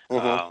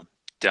Mm-hmm. um,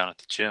 down at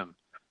the gym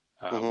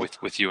Mm-hmm.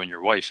 with you and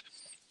your wife.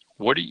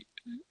 What are you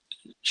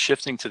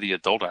shifting to the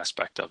adult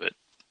aspect of it?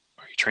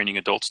 Are you training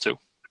adults too?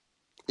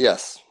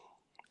 Yes.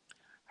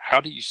 How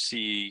do you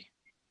see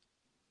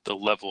the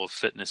level of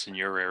fitness in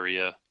your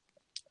area,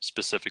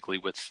 specifically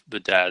with the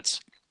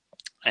dads?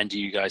 And do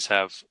you guys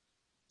have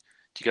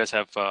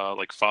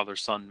like father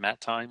son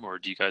mat time, or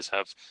do you guys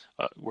have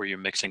where you're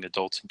mixing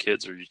adults and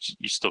kids, or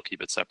you still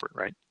keep it separate,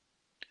 right?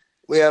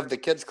 We have the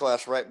kids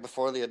class right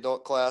before the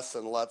adult class,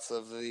 and lots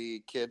of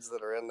the kids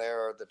that are in there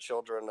are the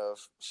children of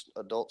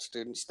adult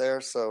students there.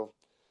 So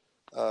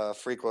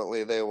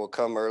frequently they will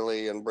come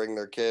early and bring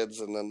their kids,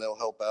 and then they'll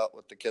help out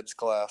with the kids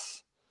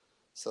class.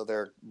 So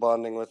they're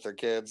bonding with their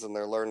kids and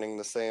they're learning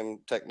the same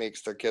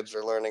techniques their kids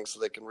are learning so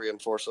they can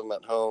reinforce them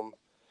at home.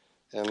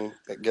 And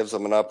it gives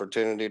them an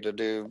opportunity to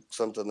do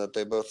something that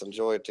they both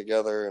enjoy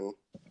together and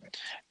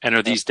And are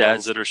have these fun.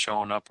 dads that are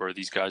showing up, or are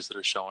these guys that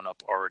are showing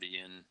up already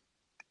in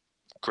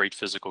great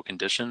physical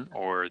condition,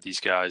 or are these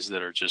guys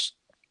that are just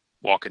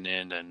walking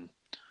in and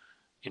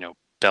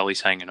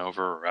bellies hanging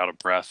over or out of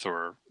breath,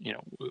 or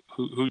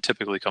who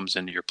typically comes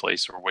into your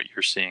place, or what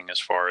you're seeing as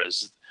far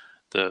as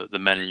the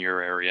men in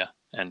your area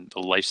and the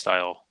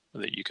lifestyle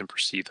that you can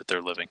perceive that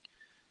they're living?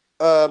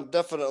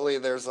 Definitely,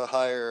 there's a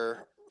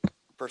higher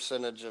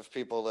percentage of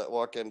people that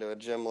walk into a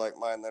gym like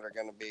mine that are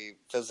going to be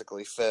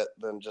physically fit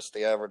than just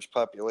the average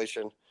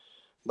population.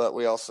 But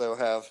we also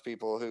have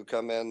people who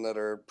come in that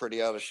are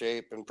pretty out of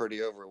shape and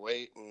pretty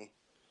overweight, and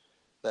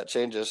that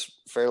changes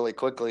fairly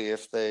quickly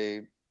if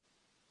they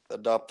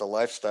adopt the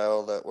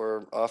lifestyle that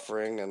we're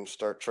offering and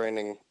start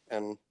training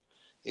and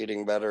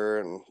eating better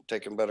and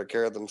taking better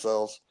care of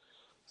themselves.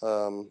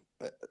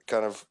 It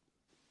kind of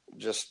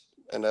just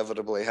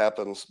inevitably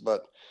happens.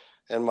 But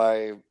in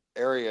my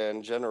area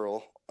in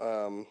general,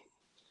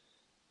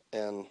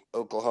 in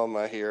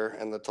Oklahoma here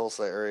in the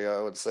Tulsa area,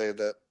 I would say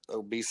that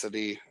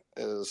obesity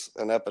is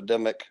an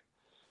epidemic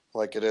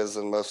like it is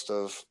in most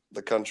of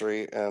the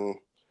country. And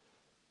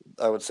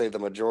I would say the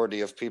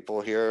majority of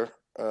people here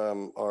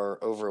are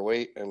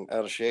overweight and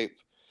out of shape.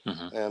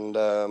 Hmm. And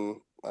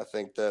I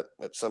think that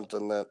it's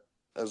something that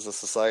as a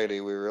society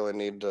we really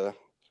need to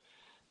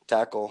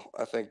tackle.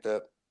 I think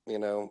that,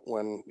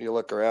 when you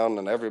look around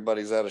and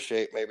everybody's out of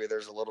shape, maybe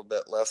there's a little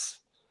bit less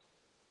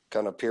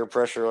kind of peer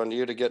pressure on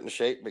you to get in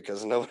shape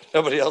because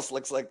nobody else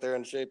looks like they're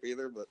in shape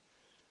either. But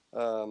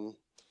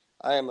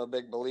I am a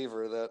big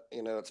believer that,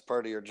 it's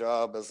part of your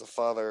job as a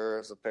father,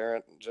 as a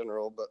parent in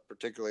general, but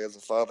particularly as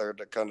a father,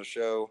 to kind of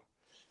show,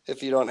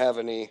 if you don't have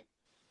any,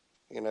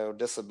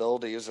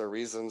 disabilities or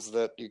reasons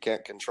that you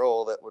can't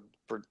control that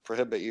would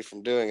prohibit you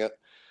from doing it.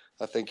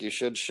 I think you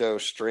should show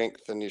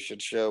strength, and you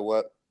should show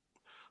what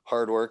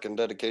hard work and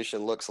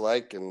dedication looks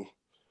like. And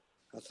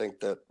I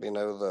think that,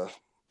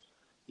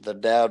 the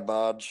dad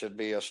bod should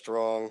be a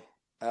strong,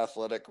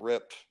 athletic,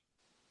 ripped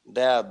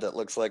dad that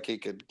looks like he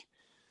could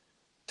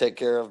take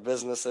care of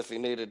business if he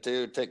needed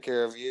to, take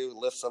care of you,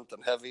 lift something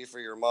heavy for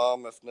your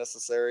mom if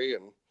necessary,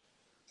 and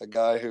a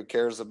guy who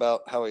cares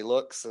about how he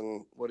looks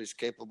and what he's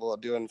capable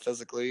of doing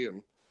physically.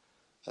 And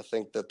I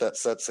think that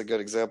sets a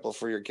good example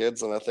for your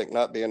kids, and I think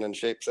not being in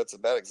shape sets a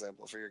bad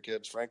example for your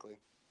kids, frankly.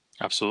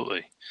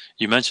 Absolutely.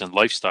 You mentioned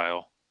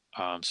lifestyle.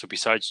 So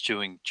besides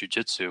doing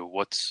jujitsu,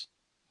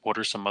 what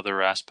are some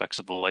other aspects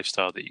of the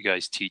lifestyle that you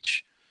guys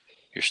teach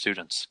your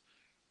students?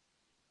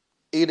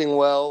 Eating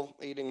well,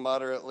 eating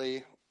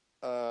moderately.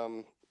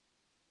 Um,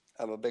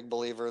 I'm a big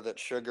believer that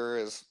sugar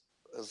is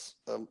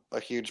a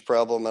huge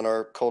problem in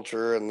our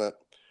culture, and that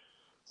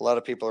a lot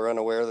of people are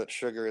unaware that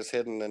sugar is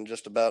hidden in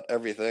just about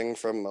everything,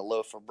 from a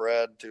loaf of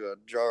bread to a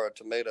jar of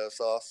tomato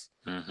sauce.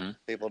 Mm-hmm.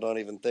 People don't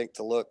even think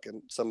to look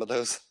in some of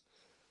those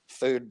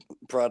food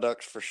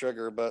products for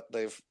sugar, but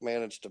they've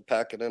managed to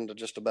pack it into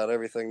just about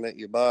everything that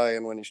you buy.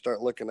 And when you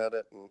start looking at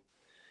it and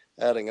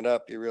adding it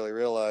up, you really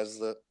realize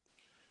that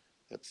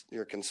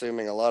you're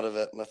consuming a lot of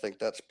it. And I think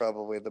that's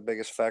probably the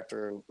biggest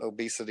factor in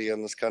obesity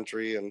in this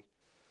country, and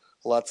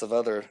lots of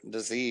other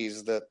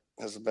disease that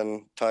has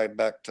been tied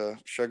back to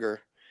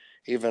sugar.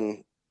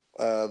 Even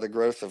the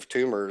growth of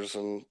tumors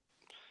and,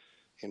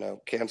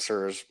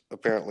 cancer has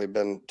apparently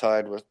been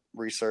tied with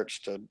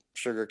research to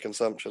sugar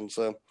consumption.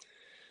 So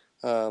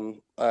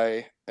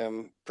I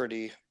am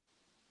pretty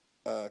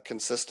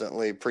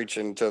consistently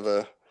preaching to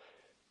the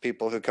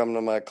people who come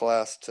to my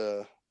class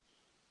to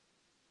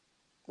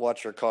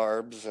watch your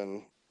carbs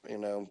and,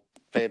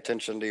 pay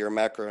attention to your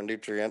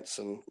macronutrients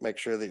and make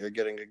sure that you're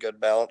getting a good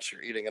balance.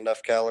 You're eating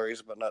enough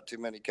calories, but not too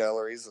many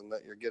calories, and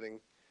that you're getting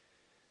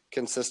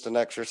consistent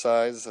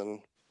exercise.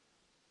 And,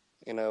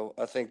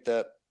 I think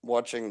that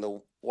watching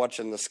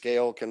the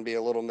scale can be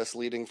a little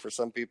misleading for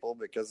some people,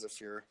 because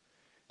if you're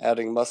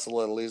adding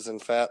muscle and losing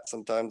fat,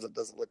 sometimes it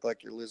doesn't look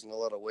like you're losing a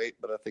lot of weight.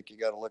 But I think you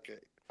got to look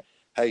at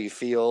how you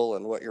feel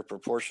and what your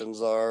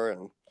proportions are,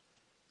 and,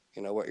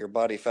 what your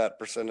body fat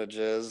percentage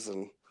is,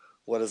 and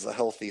what is a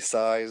healthy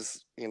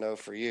size,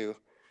 for you,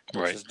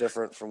 which Right. is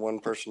different from one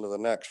person to the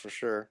next, for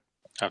sure.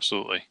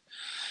 Absolutely.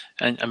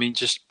 And I mean,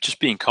 just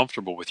being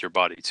comfortable with your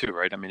body too,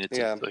 right? I mean, it's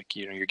Yeah. like,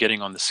 you're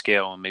getting on the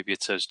scale and maybe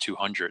it says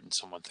 200 and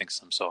someone thinks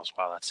to themselves,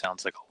 wow, that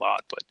sounds like a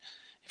lot. But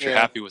if you're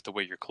Yeah. happy with the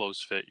way your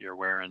clothes fit, you're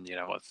wearing,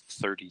 a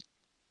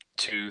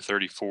 32,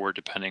 34,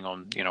 depending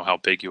on, how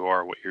big you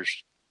are, what your,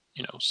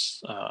 you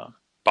know,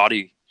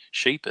 body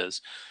shape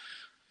is,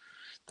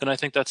 then I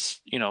think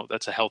that's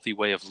a healthy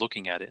way of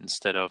looking at it,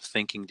 instead of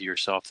thinking to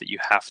yourself that you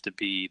have to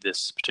be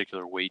this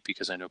particular weight.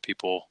 Because I know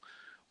people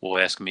will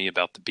ask me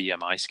about the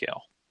BMI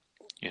scale.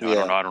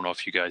 Yeah. I don't know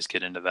if you guys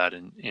get into that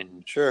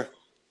Sure.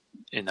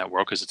 in that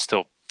world, because it's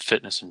still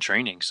fitness and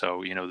training.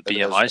 So, the It is.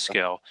 BMI Yeah.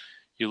 scale,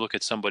 you look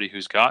at somebody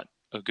who's got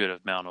a good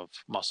amount of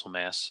muscle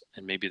mass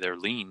and maybe they're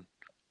lean,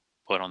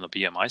 but on the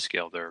BMI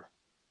scale, they're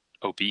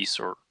obese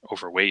or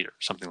overweight or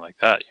something like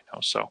that.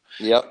 So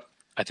Yep.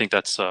 I think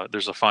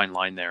there's a fine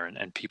line there,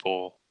 and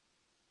people,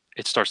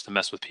 it starts to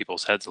mess with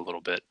people's heads a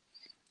little bit.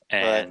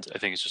 Right. And I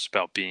think it's just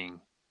about being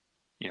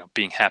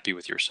happy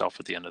with yourself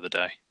at the end of the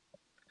day.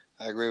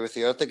 I agree with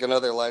you. I think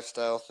another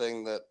lifestyle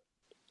thing that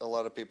a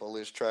lot of people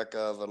lose track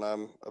of, and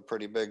I'm a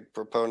pretty big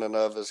proponent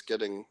of, is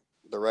getting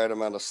the right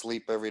amount of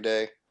sleep every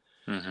day.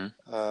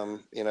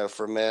 Mm-hmm.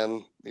 For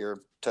men,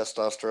 your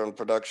testosterone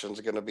production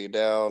is going to be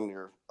down.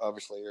 Your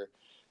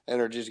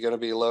energy is going to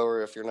be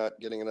lower if you're not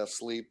getting enough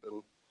sleep.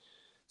 And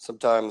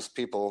sometimes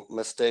people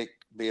mistake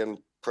being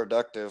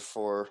productive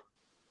for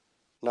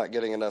not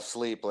getting enough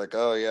sleep. Like,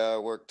 oh yeah, I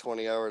work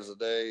 20 hours a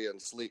day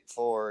and sleep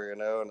 4.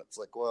 And it's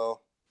like,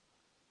 well,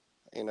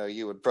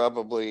 you would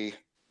probably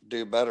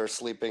do better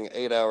sleeping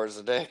 8 hours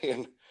a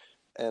day,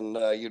 and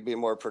you'd be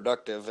more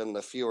productive in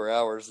the fewer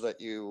hours that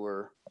you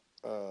were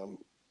um,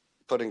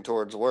 putting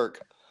towards work,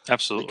 because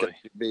Absolutely.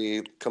 you'd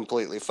be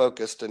completely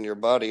focused, and your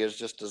body is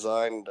just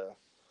designed to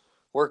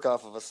work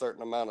off of a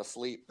certain amount of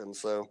sleep. And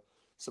so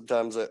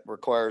sometimes it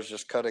requires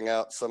just cutting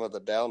out some of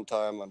the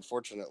downtime.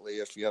 Unfortunately,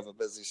 if you have a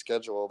busy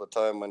schedule, the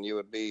time when you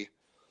would be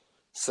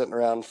sitting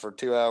around for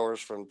 2 hours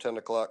from 10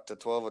 o'clock to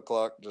 12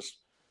 o'clock just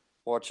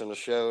watching a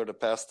show to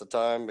pass the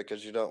time,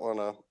 because you don't want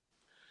to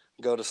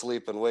go to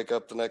sleep and wake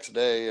up the next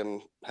day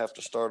and have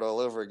to start all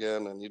over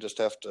again. And you just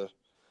have to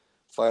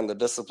find the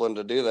discipline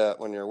to do that.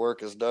 When your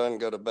work is done,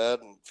 go to bed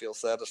and feel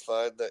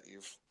satisfied that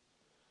you've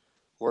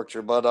worked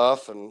your butt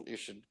off, and you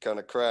should kind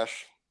of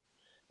crash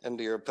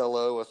into your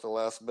pillow with the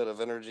last bit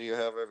of energy you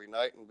have every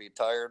night and be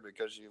tired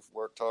because you've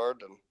worked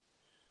hard. And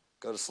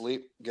go to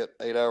sleep, get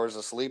 8 hours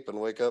of sleep,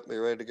 and wake up, be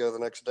ready to go the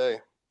next day.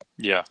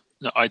 Yeah.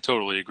 No, I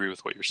totally agree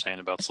with what you're saying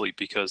about sleep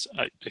because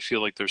I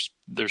feel like there's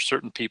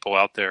certain people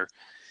out there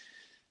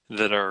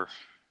that are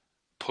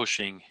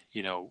pushing,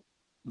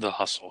 the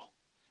hustle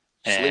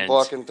and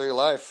Sleepwalking through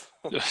life.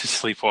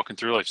 sleepwalking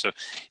through life. So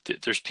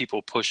there's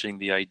people pushing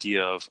the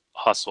idea of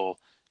hustle,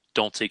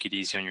 don't take it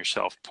easy on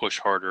yourself, push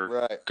harder,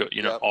 Right. go,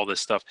 Yep. all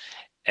this stuff.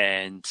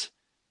 And,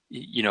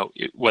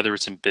 whether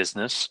it's in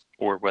business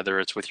or whether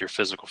it's with your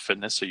physical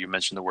fitness. So you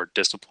mentioned the word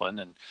discipline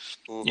and,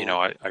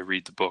 Mm-hmm. I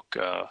read the book,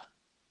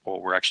 well,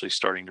 we're actually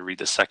starting to read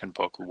the second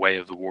book, Way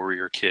of the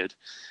Warrior Kid.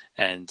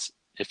 And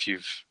if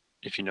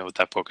if you know what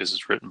that book is,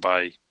 it's written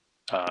by,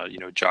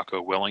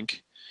 Jocko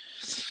Willink.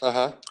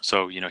 Uh-huh.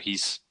 So,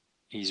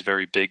 he's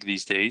very big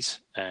these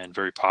days and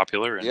very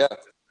popular. And Yeah.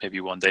 maybe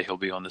one day he'll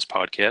be on this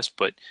podcast.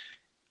 But,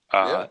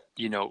 Yeah.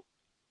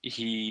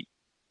 he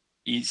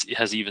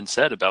has even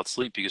said about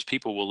sleep because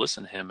people will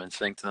listen to him and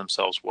think to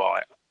themselves, well,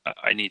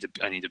 I need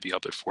to be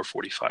up at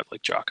 4:45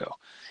 like Jocko,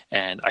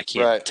 and I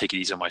can't Right. take it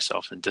easy on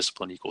myself. And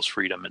discipline equals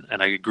freedom,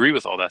 and I agree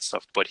with all that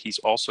stuff. But he's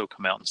also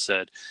come out and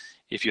said,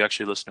 if you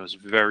actually listen to his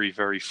very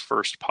very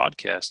first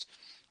podcast,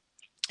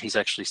 he's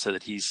actually said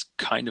that he's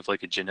kind of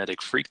like a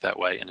genetic freak that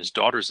way, and his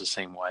daughter's the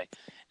same way.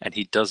 And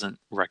he doesn't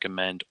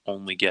recommend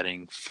only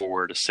getting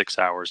 4 to 6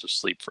 hours of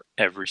sleep for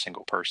every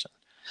single person.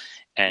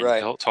 And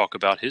Right. he'll talk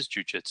about his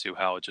jujitsu,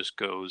 how it just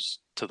goes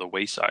to the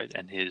wayside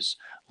and his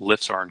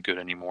lifts aren't good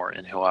anymore.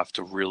 And he'll have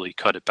to really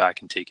cut it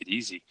back and take it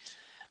easy.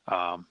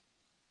 Um,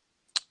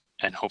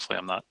 and hopefully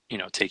I'm not,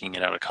 taking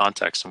it out of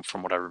context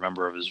from what I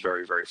remember of his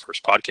very, very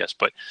first podcast.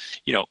 But,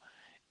 you know,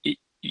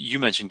 you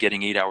mentioned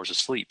getting 8 hours of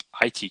sleep.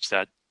 I teach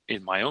that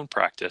in my own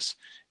practice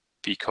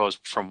because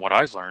from what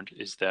I've learned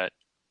is that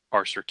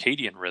our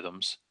circadian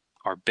rhythms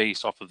are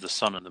based off of the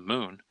sun and the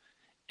moon,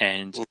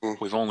 and Mm-hmm.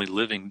 we've only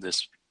living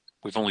this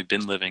we've only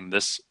been living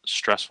this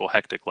stressful,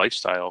 hectic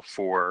lifestyle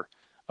for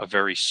a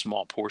very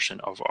small portion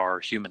of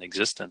our human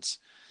existence.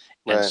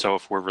 And Right. so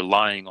if we're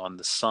relying on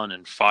the sun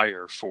and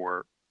fire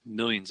for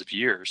millions of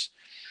years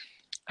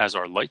as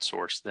our light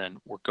source,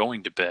 then we're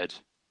going to bed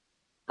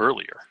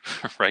earlier,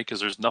 right? Because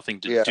there's nothing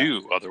to Yeah.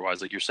 do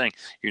otherwise. Like you're saying,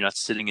 you're not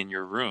sitting in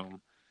your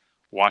room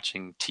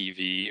watching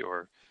TV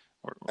or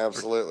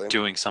Absolutely.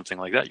 doing something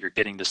like that. You're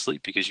getting to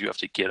sleep because you have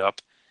to get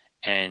up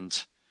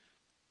and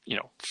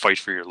fight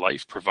for your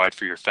life, provide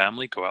for your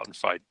family, go out and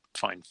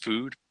find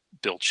food,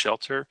 build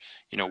shelter,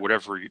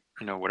 whatever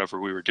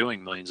we were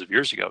doing millions of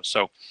years ago.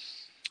 So,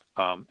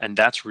 and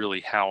that's really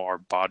how our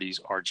bodies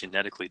are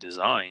genetically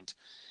designed.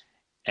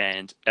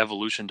 And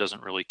evolution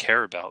doesn't really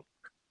care about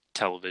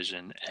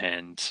television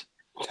and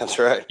That's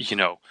right.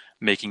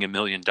 making $1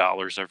 million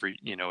every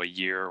a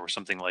year or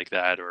something like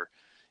that, or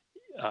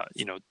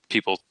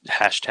people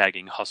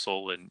hashtagging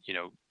hustle and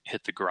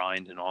hit the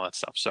grind and all that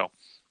stuff. So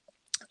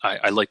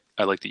I like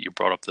that you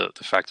brought up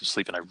the fact of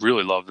sleep, and I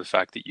really love the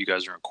fact that you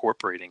guys are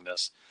incorporating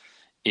this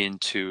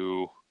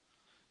into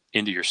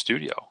your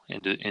studio,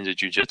 into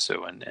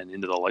jujitsu and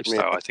into the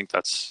lifestyle. Yeah. I think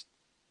that's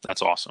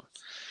awesome.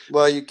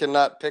 Well, you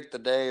cannot pick the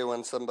day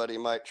when somebody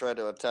might try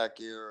to attack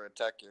you or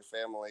attack your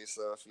family.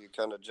 So if you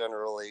kind of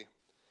generally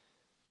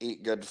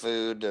eat good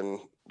food and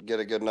get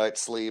a good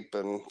night's sleep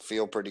and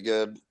feel pretty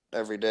good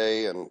every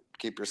day and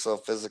keep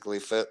yourself physically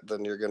fit,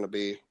 then you're going to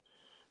be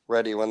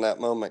ready when that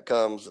moment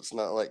comes. It's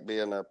not like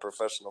being a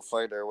professional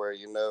fighter where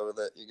you know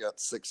that you got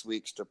 6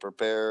 weeks to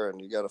prepare and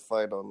you got to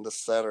fight on this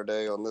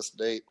Saturday on this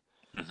date.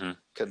 Hmm.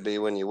 Could be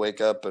when you wake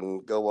up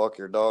and go walk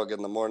your dog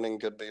in the morning.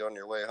 Could be on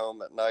your way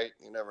home at night.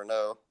 You never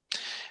know.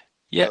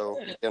 Yeah, So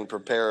being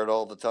prepared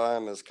all the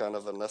time is kind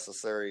of a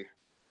necessary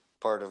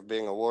part of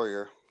being a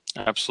warrior.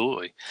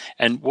 absolutely.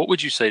 And what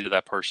would you say to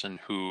that person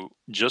who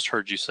just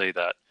heard you say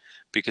that?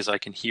 Because I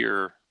can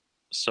hear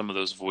some of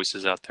those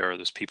voices out there,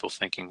 those people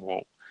thinking,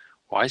 well,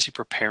 why is he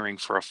preparing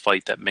for a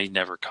fight that may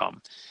never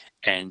come?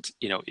 And,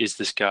 is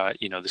this guy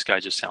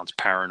just sounds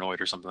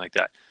paranoid or something like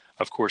that.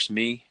 Of course,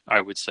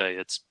 I would say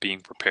it's being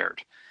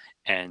prepared.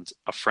 And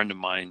a friend of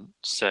mine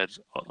said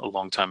a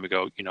long time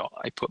ago,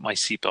 I put my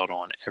seatbelt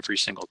on every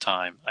single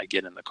time I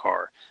get in the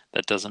car.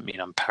 That doesn't mean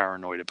I'm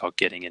paranoid about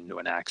getting into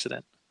an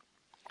accident.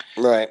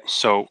 Right.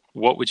 So,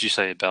 what would you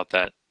say about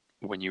that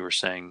when you were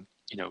saying,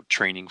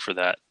 training for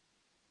that,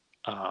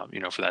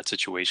 for that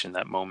situation,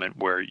 that moment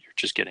where you're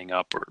just getting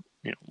up or,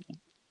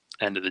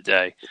 end of the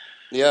day?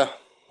 Yeah.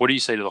 What do you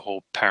say to the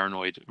whole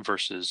paranoid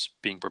versus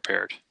being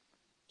prepared?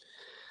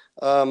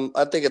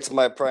 I think it's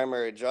my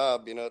primary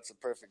job. It's a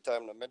perfect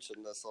time to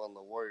mention this on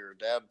the Warrior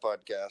Dad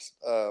podcast.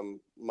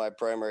 My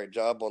primary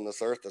job on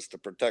this earth is to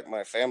protect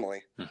my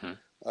family. Hmm.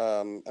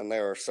 And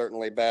there are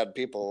certainly bad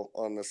people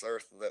on this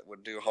earth that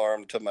would do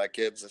harm to my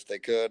kids if they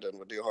could, and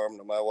would do harm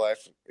to my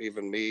wife,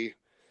 even me,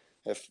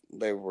 if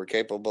they were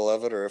capable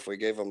of it or if we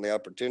gave them the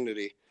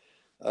opportunity.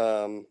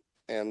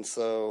 And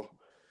so,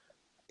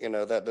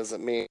 that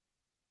doesn't mean we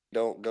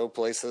don't go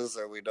places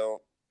or we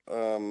don't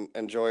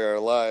enjoy our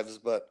lives,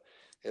 but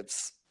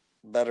it's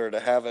better to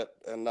have it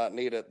and not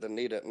need it than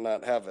need it and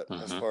not have it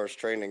as Hmm. far as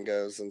training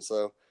goes. And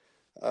so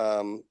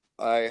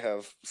I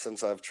have,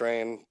 since I've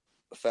trained,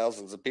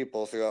 thousands of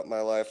people throughout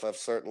my life, I've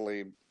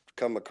certainly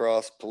come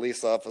across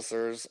police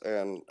officers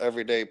and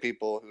everyday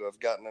people who have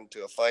gotten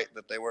into a fight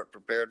that they weren't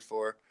prepared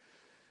for,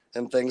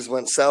 and things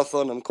went south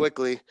on them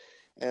quickly.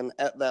 And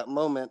at that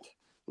moment,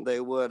 they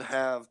would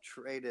have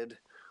traded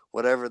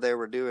whatever they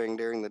were doing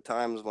during the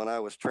times when I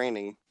was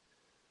training,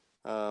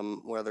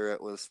 whether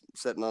it was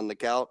sitting on the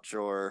couch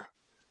or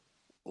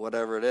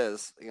whatever it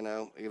is,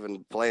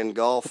 even playing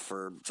golf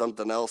or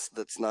something else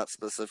that's not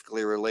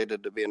specifically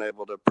related to being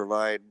able to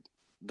provide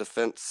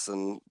defense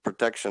and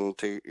protection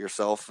to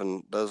yourself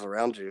and those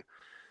around you.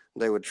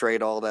 They would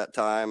trade all that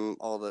time,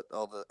 all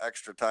the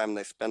extra time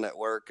they spent at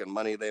work and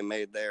money they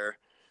made there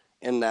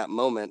in that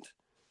moment.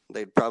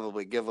 They'd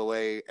probably give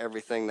away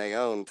everything they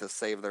own to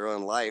save their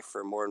own life,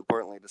 or more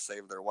importantly, to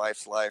save their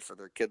wife's life or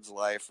their kid's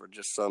life or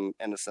just some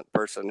innocent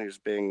person who's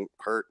being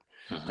hurt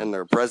Mm-hmm. in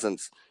their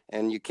presence.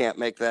 And you can't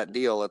make that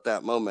deal at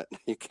that moment.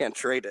 You can't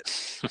trade it.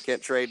 You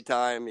can't trade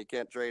time. You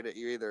can't trade it.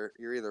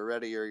 You're either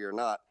ready or you're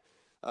not.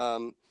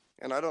 Um,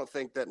 and I don't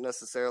think that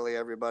necessarily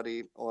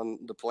everybody on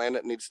the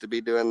planet needs to be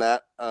doing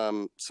that.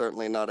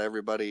 Certainly not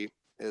everybody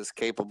is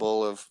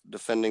capable of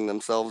defending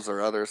themselves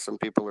or others. Some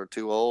people are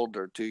too old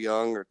or too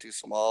young or too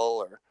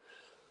small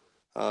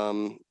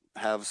or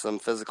have some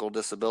physical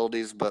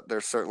disabilities, but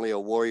there's certainly a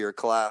warrior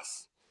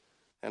class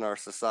in our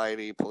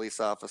society: police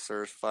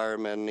officers,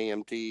 firemen,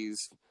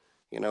 EMTs,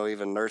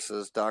 even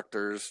nurses,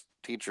 doctors,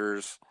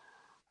 teachers,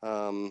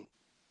 um,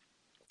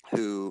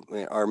 who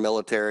are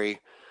military,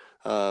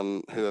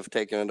 who have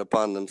taken it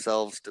upon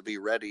themselves to be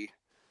ready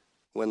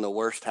when the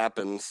worst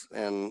happens.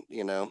 And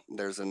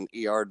there's an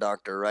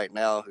doctor right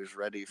now who's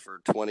ready for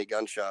 20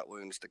 gunshot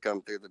wounds to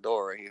come through the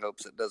door. He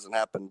hopes it doesn't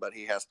happen, but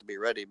he has to be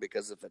ready,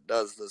 because if it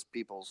does, those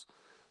people's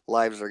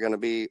lives are going to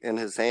be in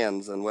his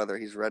hands, and whether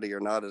he's ready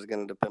or not is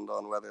going to depend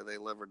on whether they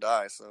live or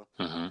die. So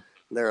Mm-hmm.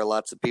 there are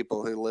lots of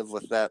people who live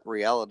with that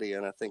reality,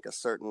 and I think a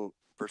certain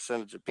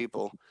percentage of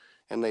people,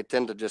 and they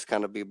tend to just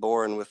kind of be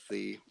born with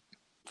the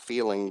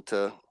feeling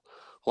to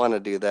want to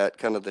do that,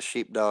 kind of the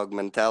sheepdog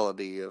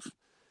mentality of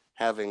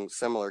having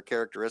similar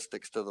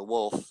characteristics to the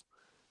wolf,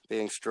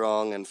 being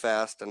strong and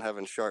fast and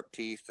having sharp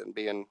teeth and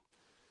being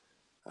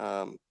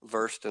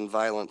versed in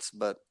violence.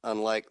 But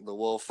unlike the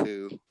wolf,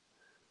 who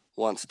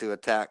wants to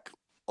attack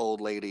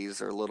old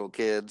ladies or little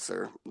kids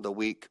or the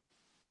weak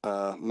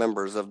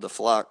members of the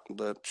flock,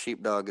 the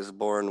sheepdog is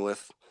born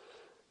with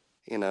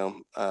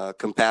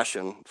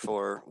compassion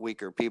for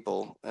weaker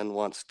people and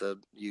wants to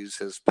use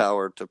his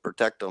power to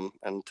protect them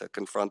and to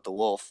confront the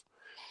wolf.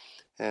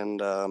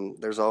 And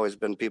there's always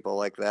been people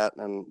like that,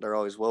 and there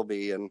always will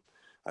be. And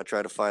I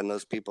try to find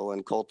those people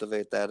and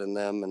cultivate that in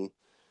them and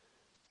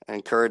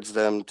encourage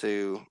them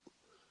to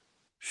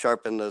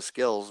sharpen those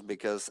skills,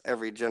 because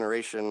every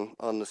generation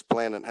on this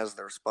planet has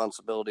the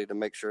responsibility to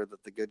make sure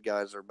that the good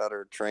guys are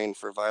better trained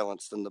for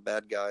violence than the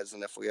bad guys.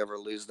 And if we ever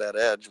lose that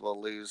edge, we'll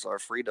lose our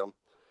freedom.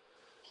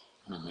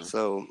 Mm-hmm.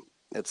 So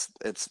it's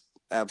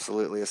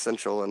absolutely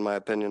essential, in my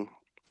opinion.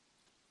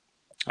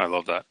 I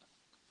love that.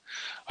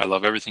 I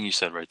love everything you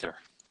said right there.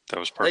 That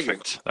was Thank you.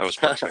 perfect. That was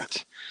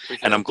perfect. And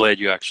Appreciate I'm it. glad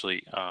you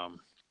actually, I'm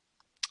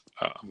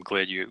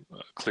glad you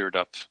cleared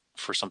up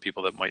for some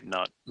people that might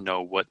not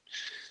know what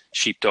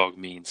sheepdog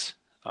means.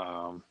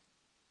 Yeah.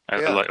 I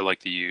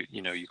like that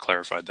you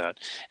clarified that,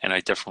 and I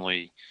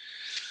definitely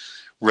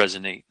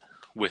resonate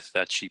with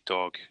that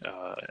sheepdog.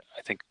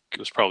 I think it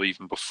was probably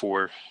even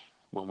before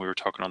when we were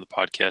talking on the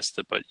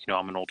podcast, but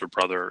I'm an older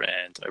brother,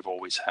 and I've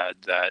always had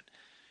that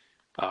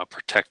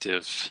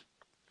protective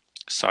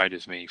side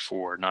of me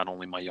for not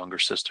only my younger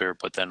sister,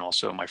 but then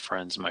also my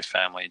friends and my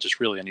family, and just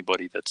really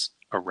anybody that's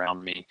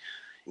around me.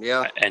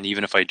 Yeah. And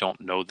even if I don't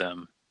know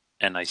them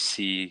and I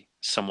see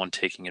someone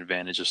taking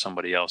advantage of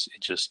somebody else,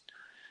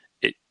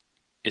 it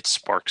it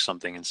sparks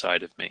something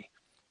inside of me.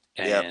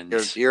 Yeah. And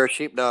You're a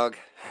sheepdog.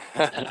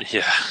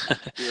 yeah.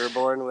 You were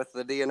born with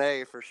the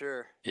DNA for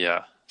sure.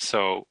 Yeah.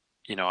 So,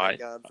 Thank I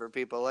God for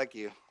people like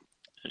you.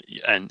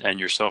 and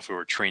yourself who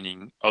are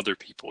training other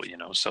people,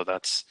 so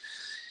that's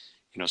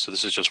so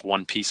this is just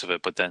one piece of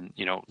it, but then,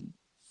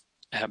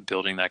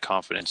 building that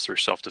confidence through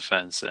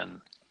self-defense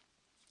and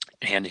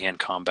hand-to-hand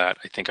combat.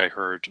 I think I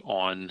heard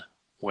on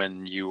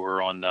when you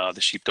were on the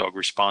Sheepdog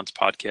Response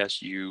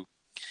podcast, you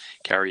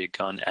carry a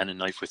gun and a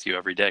knife with you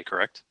every day,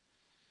 correct?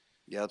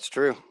 Yeah, it's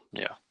true.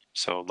 Yeah.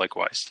 So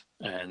likewise.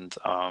 And,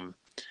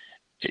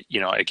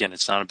 again,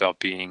 it's not about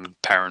being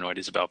paranoid.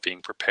 It's about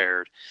being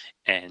prepared.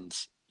 And,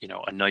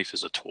 a knife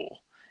is a tool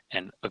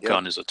and a Yep.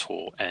 gun is a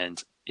tool.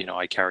 And,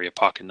 I carry a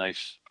pocket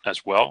knife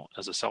as well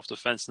as a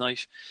self-defense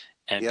knife.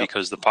 And Yep.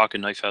 because the pocket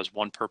knife has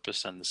one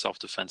purpose and the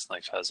self-defense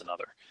knife has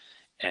another.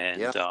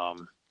 Yeah.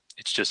 And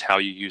it's just how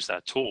you use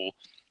that tool.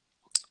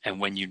 And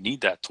when you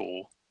need that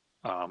tool,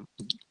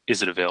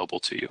 is it available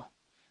to you?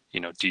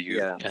 Do you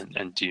Yeah.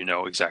 and do you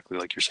know exactly,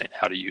 like you're saying,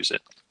 how to use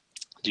it?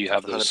 Do you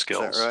have That's those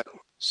 100% skills? right.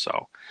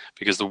 So,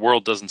 because the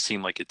world doesn't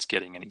seem like it's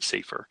getting any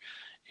safer,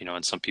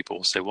 and some people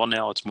will say, well,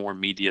 now it's more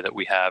media that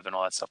we have and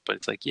all that stuff. But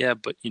it's like, yeah,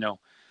 but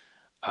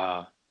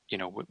uh,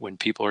 when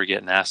people are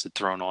getting acid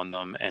thrown on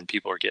them and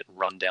people are getting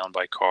run down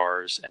by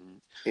cars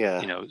and,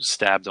 Yeah.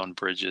 stabbed on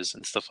bridges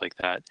and stuff like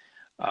that.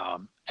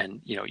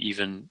 And,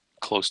 even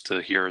close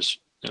to here is,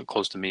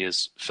 close to me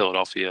is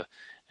Philadelphia,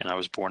 and I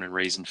was born and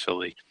raised in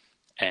Philly.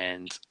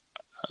 And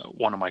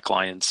one of my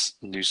clients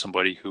knew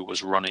somebody who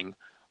was running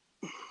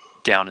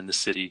down in the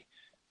city,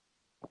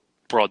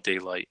 broad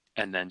daylight,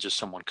 and then just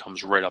someone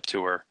comes right up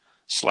to her,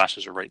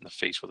 slashes her right in the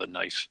face with a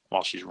knife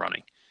while she's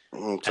running.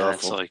 It's And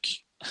it's awful. like,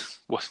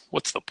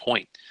 what's the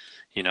point?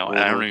 And I Hmm.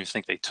 don't even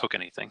think they took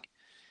anything.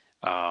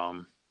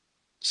 Um,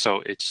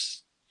 so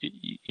it's,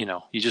 you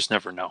just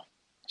never know.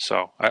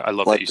 So I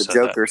love that Like you the said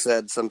that. Joker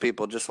said, some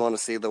people just want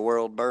to see the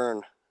world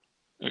burn.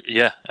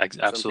 Yeah,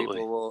 Some absolutely.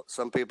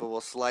 people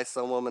will slice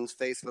a woman's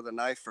face with a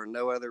knife for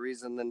no other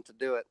reason than to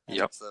do it, and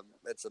Yep.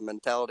 it's a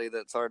mentality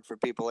that's hard for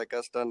people like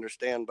us to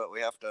understand. But we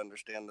have to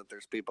understand that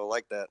there's people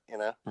like that,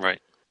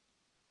 Right.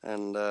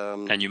 and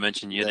And you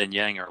mentioned yin that and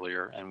yang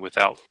earlier, and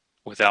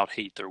without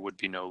hate there would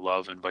be no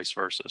love, and vice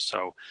versa.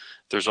 So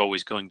there's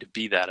always going to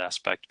be that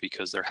aspect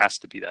because there has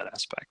to be that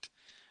aspect.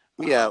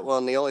 yeah. Well,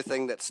 and the only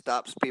thing that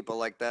stops people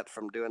like that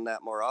from doing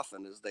that more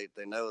often is they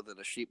know that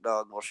a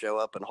sheepdog will show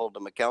up and hold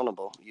them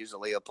accountable.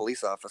 Usually, a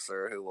police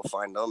officer who will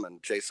find them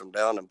and chase them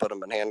down and put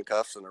them in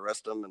handcuffs and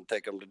arrest them and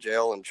take them to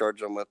jail and charge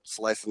them with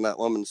slicing that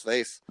woman's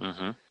face.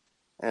 Mm-hmm.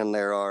 And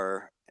there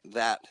are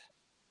that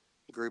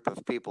group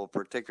of people,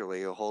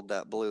 particularly who hold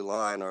that blue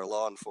line, or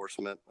law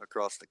enforcement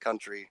across the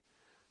country,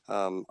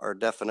 are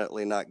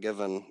definitely not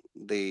given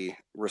the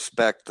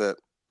respect that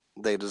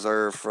they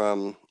deserve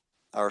from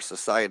our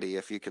society.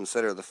 If you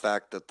consider the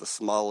fact that the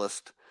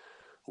smallest,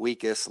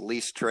 weakest,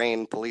 least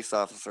trained police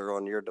officer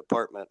on your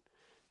department,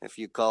 if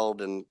you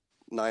called in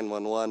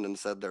 911 and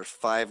said there's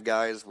 5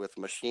 guys with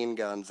machine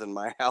guns in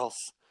my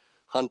house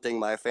hunting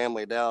my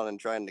family down and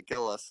trying to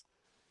kill us,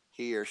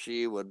 he or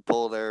she would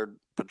pull their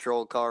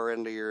patrol car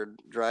into your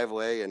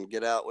driveway and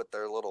get out with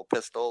their little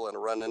pistol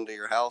and run into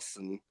your house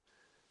and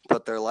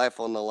put their life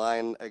on the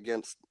line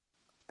against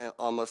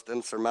almost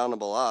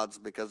insurmountable odds,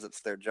 because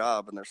it's their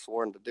job and they're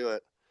sworn to do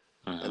it,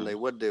 and Mm-hmm. they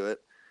would do it.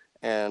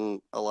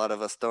 And a lot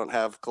of us don't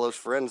have close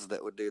friends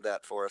that would do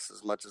that for us.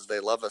 As much as they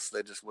love us,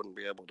 they just wouldn't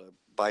be able to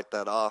bite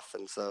that off.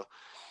 And so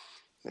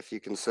if you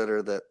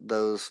consider that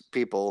those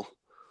people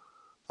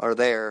are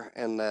there,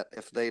 and that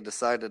if they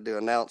decided to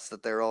announce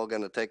that they're all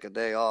going to take a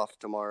day off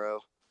tomorrow,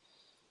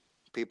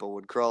 people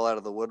would crawl out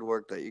of the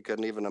woodwork that you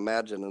couldn't even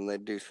imagine, and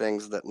they'd do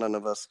things that none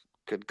of us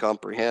could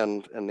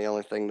comprehend. And the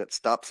only thing that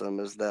stops them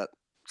is that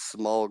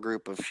small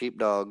group of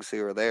sheepdogs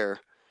who are there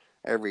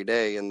every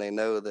day, and they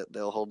know that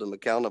they'll hold them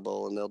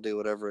accountable and they'll do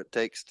whatever it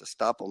takes to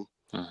stop them.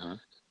 Mm-hmm.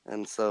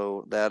 And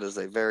so that is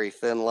a very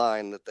thin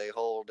line that they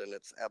hold, and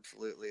it's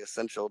absolutely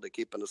essential to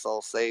keeping us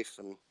all safe.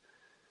 And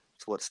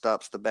it's what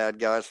stops the bad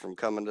guys from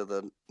coming to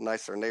the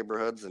nicer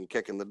neighborhoods and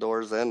kicking the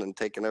doors in and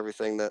taking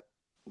everything that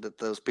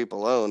those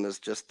people own, is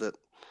just that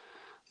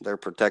they're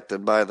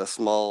protected by the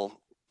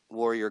small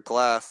warrior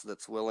class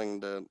that's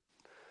willing to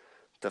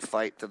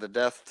fight to the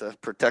death to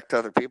protect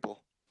other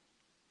people.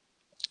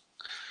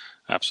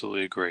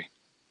 Absolutely agree.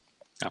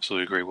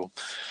 Absolutely agree. Well,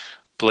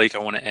 Blake, I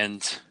want to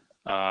end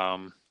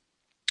um,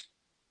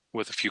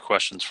 with a few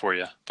questions for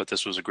you, but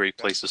this was a great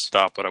Okay. place to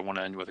stop. But I want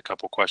to end with a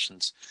couple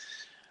questions.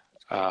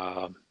 Great.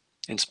 Um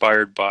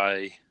Inspired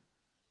by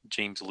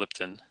James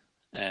Lipton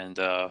and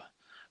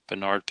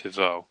Bernard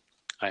Pivot,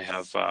 I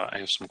have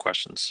some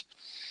questions.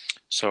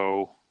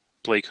 So,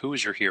 Blake, who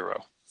is your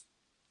hero?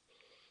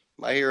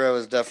 My hero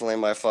is definitely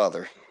my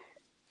father.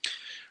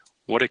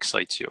 What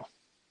excites you?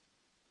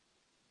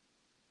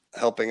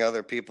 Helping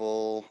other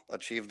people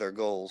achieve their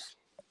goals.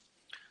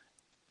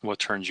 What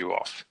turns you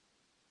off?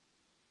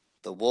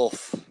 The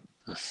wolf.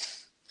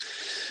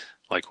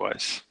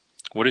 Likewise.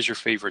 What is your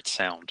favorite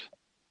sound?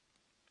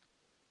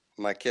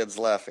 My kids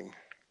laughing.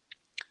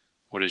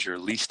 What is your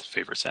least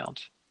favorite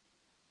sound?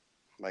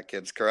 My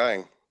kids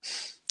crying.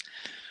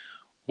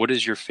 What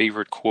is your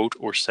favorite quote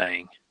or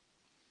saying?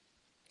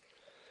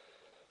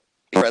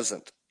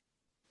 Present.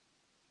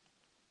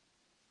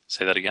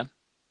 Say that again.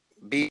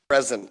 Be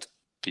present.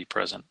 Be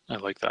present. I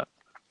like that.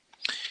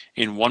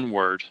 In one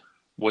word,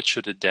 what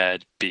should a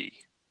dad be?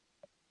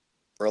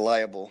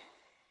 Reliable.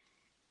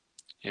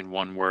 In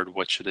one word,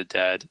 what should a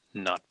dad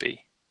not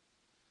be?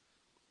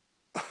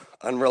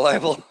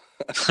 Unreliable.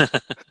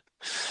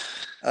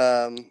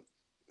 um,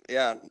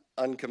 yeah,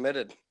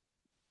 uncommitted.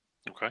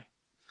 Okay.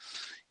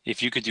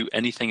 If you could do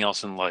anything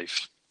else in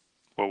life,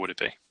 what would it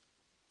be?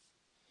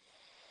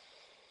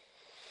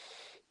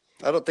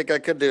 I don't think I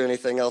could do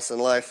anything else in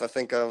life. I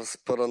think I was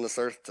put on this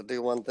earth to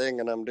do one thing,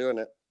 and I'm doing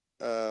it.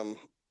 Um,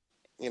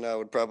 I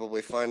would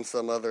probably find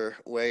some other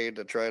way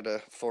to try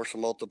to force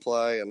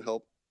multiply and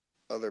help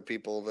other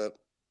people that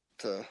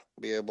to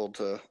be able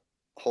to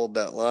hold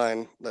that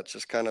line. That's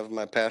just kind of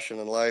my passion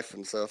in life.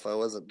 And so if I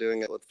wasn't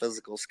doing it with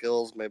physical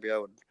skills, maybe I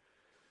would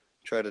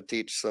try to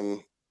teach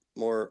some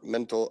more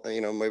mental,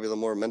 maybe the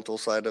more mental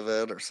side of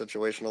it, or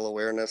situational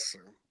awareness,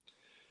 or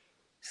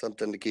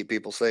something to keep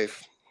people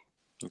safe.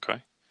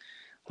 Okay.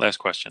 Last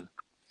question.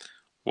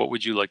 What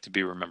would you like to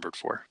be remembered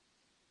for?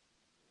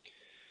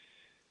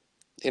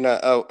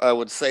 I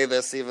would say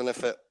this even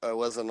if I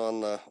wasn't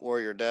on the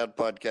Warrior Dad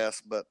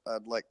podcast, but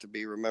I'd like to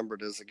be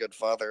remembered as a good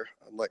father.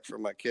 I'd like for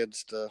my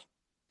kids to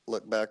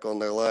look back on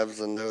their lives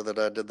and know that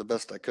I did the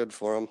best I could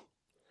for them.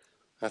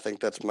 I think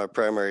that's my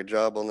primary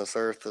job on this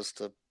earth is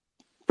to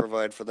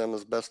provide for them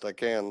as best I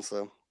can.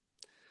 So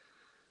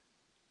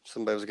if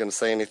somebody was going to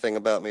say anything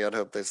about me, I'd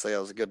hope they say I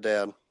was a good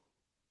dad.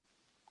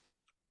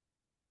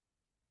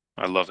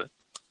 I love it.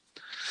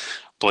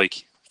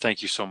 Blake,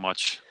 thank you so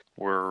much.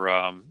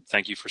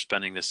 Thank you for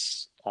spending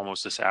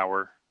almost this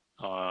hour.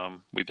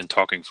 We've been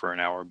talking for an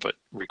hour, but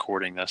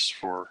recording this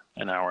for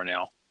an hour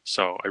now.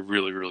 So I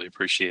really, really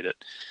appreciate it.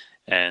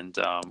 And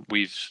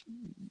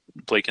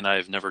Blake and I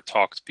have never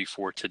talked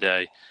before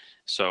today,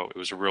 so it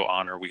was a real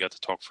honor. We got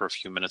to talk for a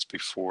few minutes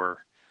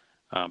before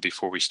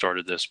we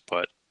started this,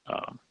 but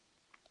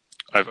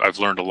I've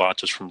learned a lot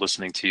just from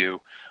listening to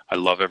you. I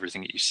love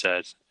everything that you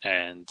said,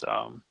 and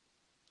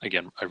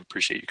again, I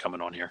appreciate you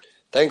coming on here.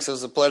 Thanks, it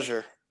was a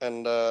pleasure,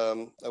 and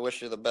I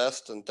wish you the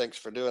best. And thanks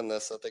for doing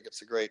this. I think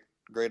it's a great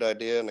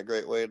idea and a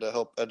great way to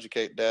help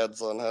educate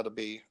dads on how to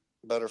be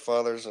better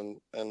fathers and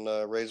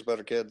raise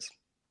better kids.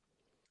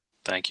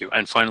 Thank you.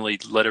 And finally,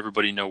 let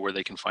everybody know where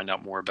they can find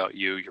out more about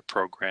you, your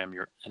program,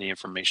 any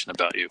information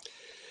about you.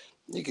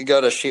 You could go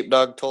to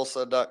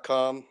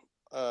sheepdogtulsa.com.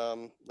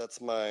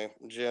 That's my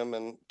gym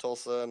in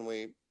Tulsa, and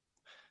we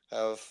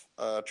have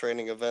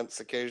training events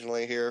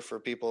occasionally here for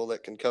people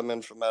that can come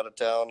in from out of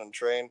town and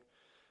train.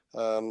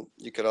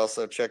 You could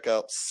also check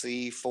out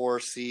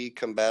C4C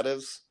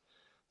Combatives,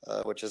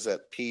 which is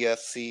at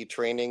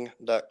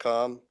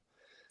pfctraining.com.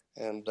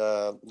 And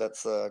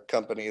that's a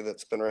company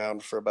that's been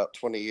around for about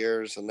 20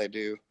 years, and they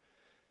do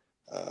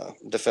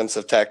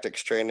defensive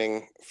tactics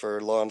training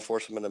for law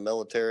enforcement and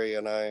military.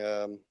 And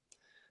I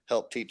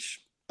help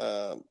teach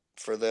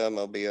for them.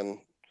 I'll be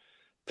in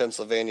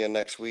Pennsylvania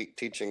next week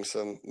teaching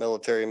some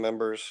military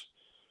members.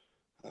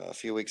 A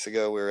few weeks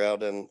ago, we were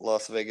out in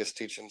Las Vegas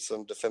teaching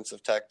some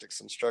defensive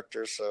tactics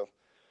instructors. So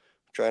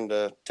trying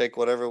to take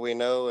whatever we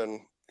know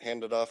and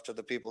hand it off to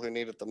the people who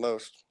need it the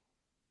most.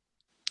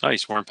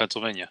 Nice. We're in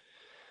Pennsylvania.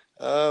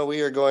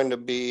 We are going to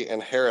be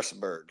in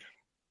Harrisburg.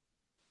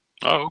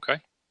 Oh, okay.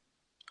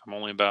 I'm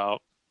only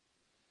about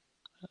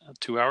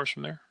 2 hours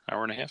from there,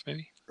 hour and a half,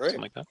 maybe. Great.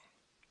 Something like that.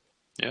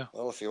 Yeah.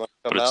 Well, if you want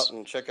to come out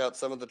and check out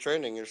some of the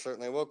training, you're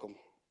certainly welcome.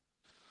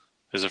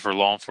 Is it for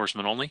law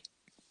enforcement only?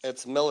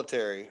 It's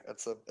military.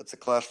 It's a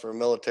class for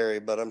military,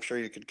 but I'm sure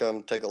you could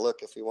come take a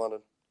look if you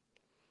wanted.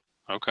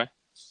 Okay.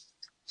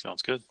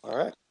 Sounds good. All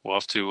right. We'll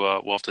have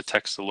to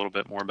text a little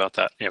bit more about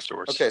that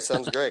afterwards. Okay,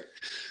 sounds great.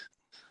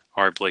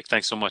 All right, Blake.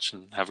 Thanks so much,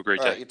 and have a great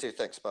day. All right, you too.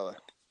 Thanks. Bye-bye.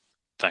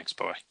 Thanks.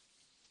 Bye-bye.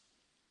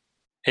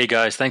 Hey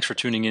guys, thanks for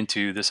tuning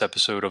into this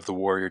episode of the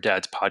Warrior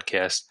Dads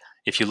podcast.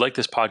 If you like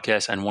this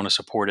podcast and want to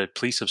support it,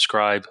 please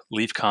subscribe,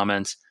 leave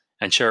comments,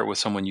 and share it with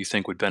someone you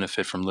think would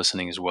benefit from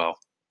listening as well.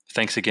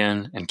 Thanks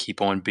again, and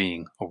keep on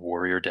being a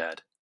warrior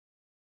dad.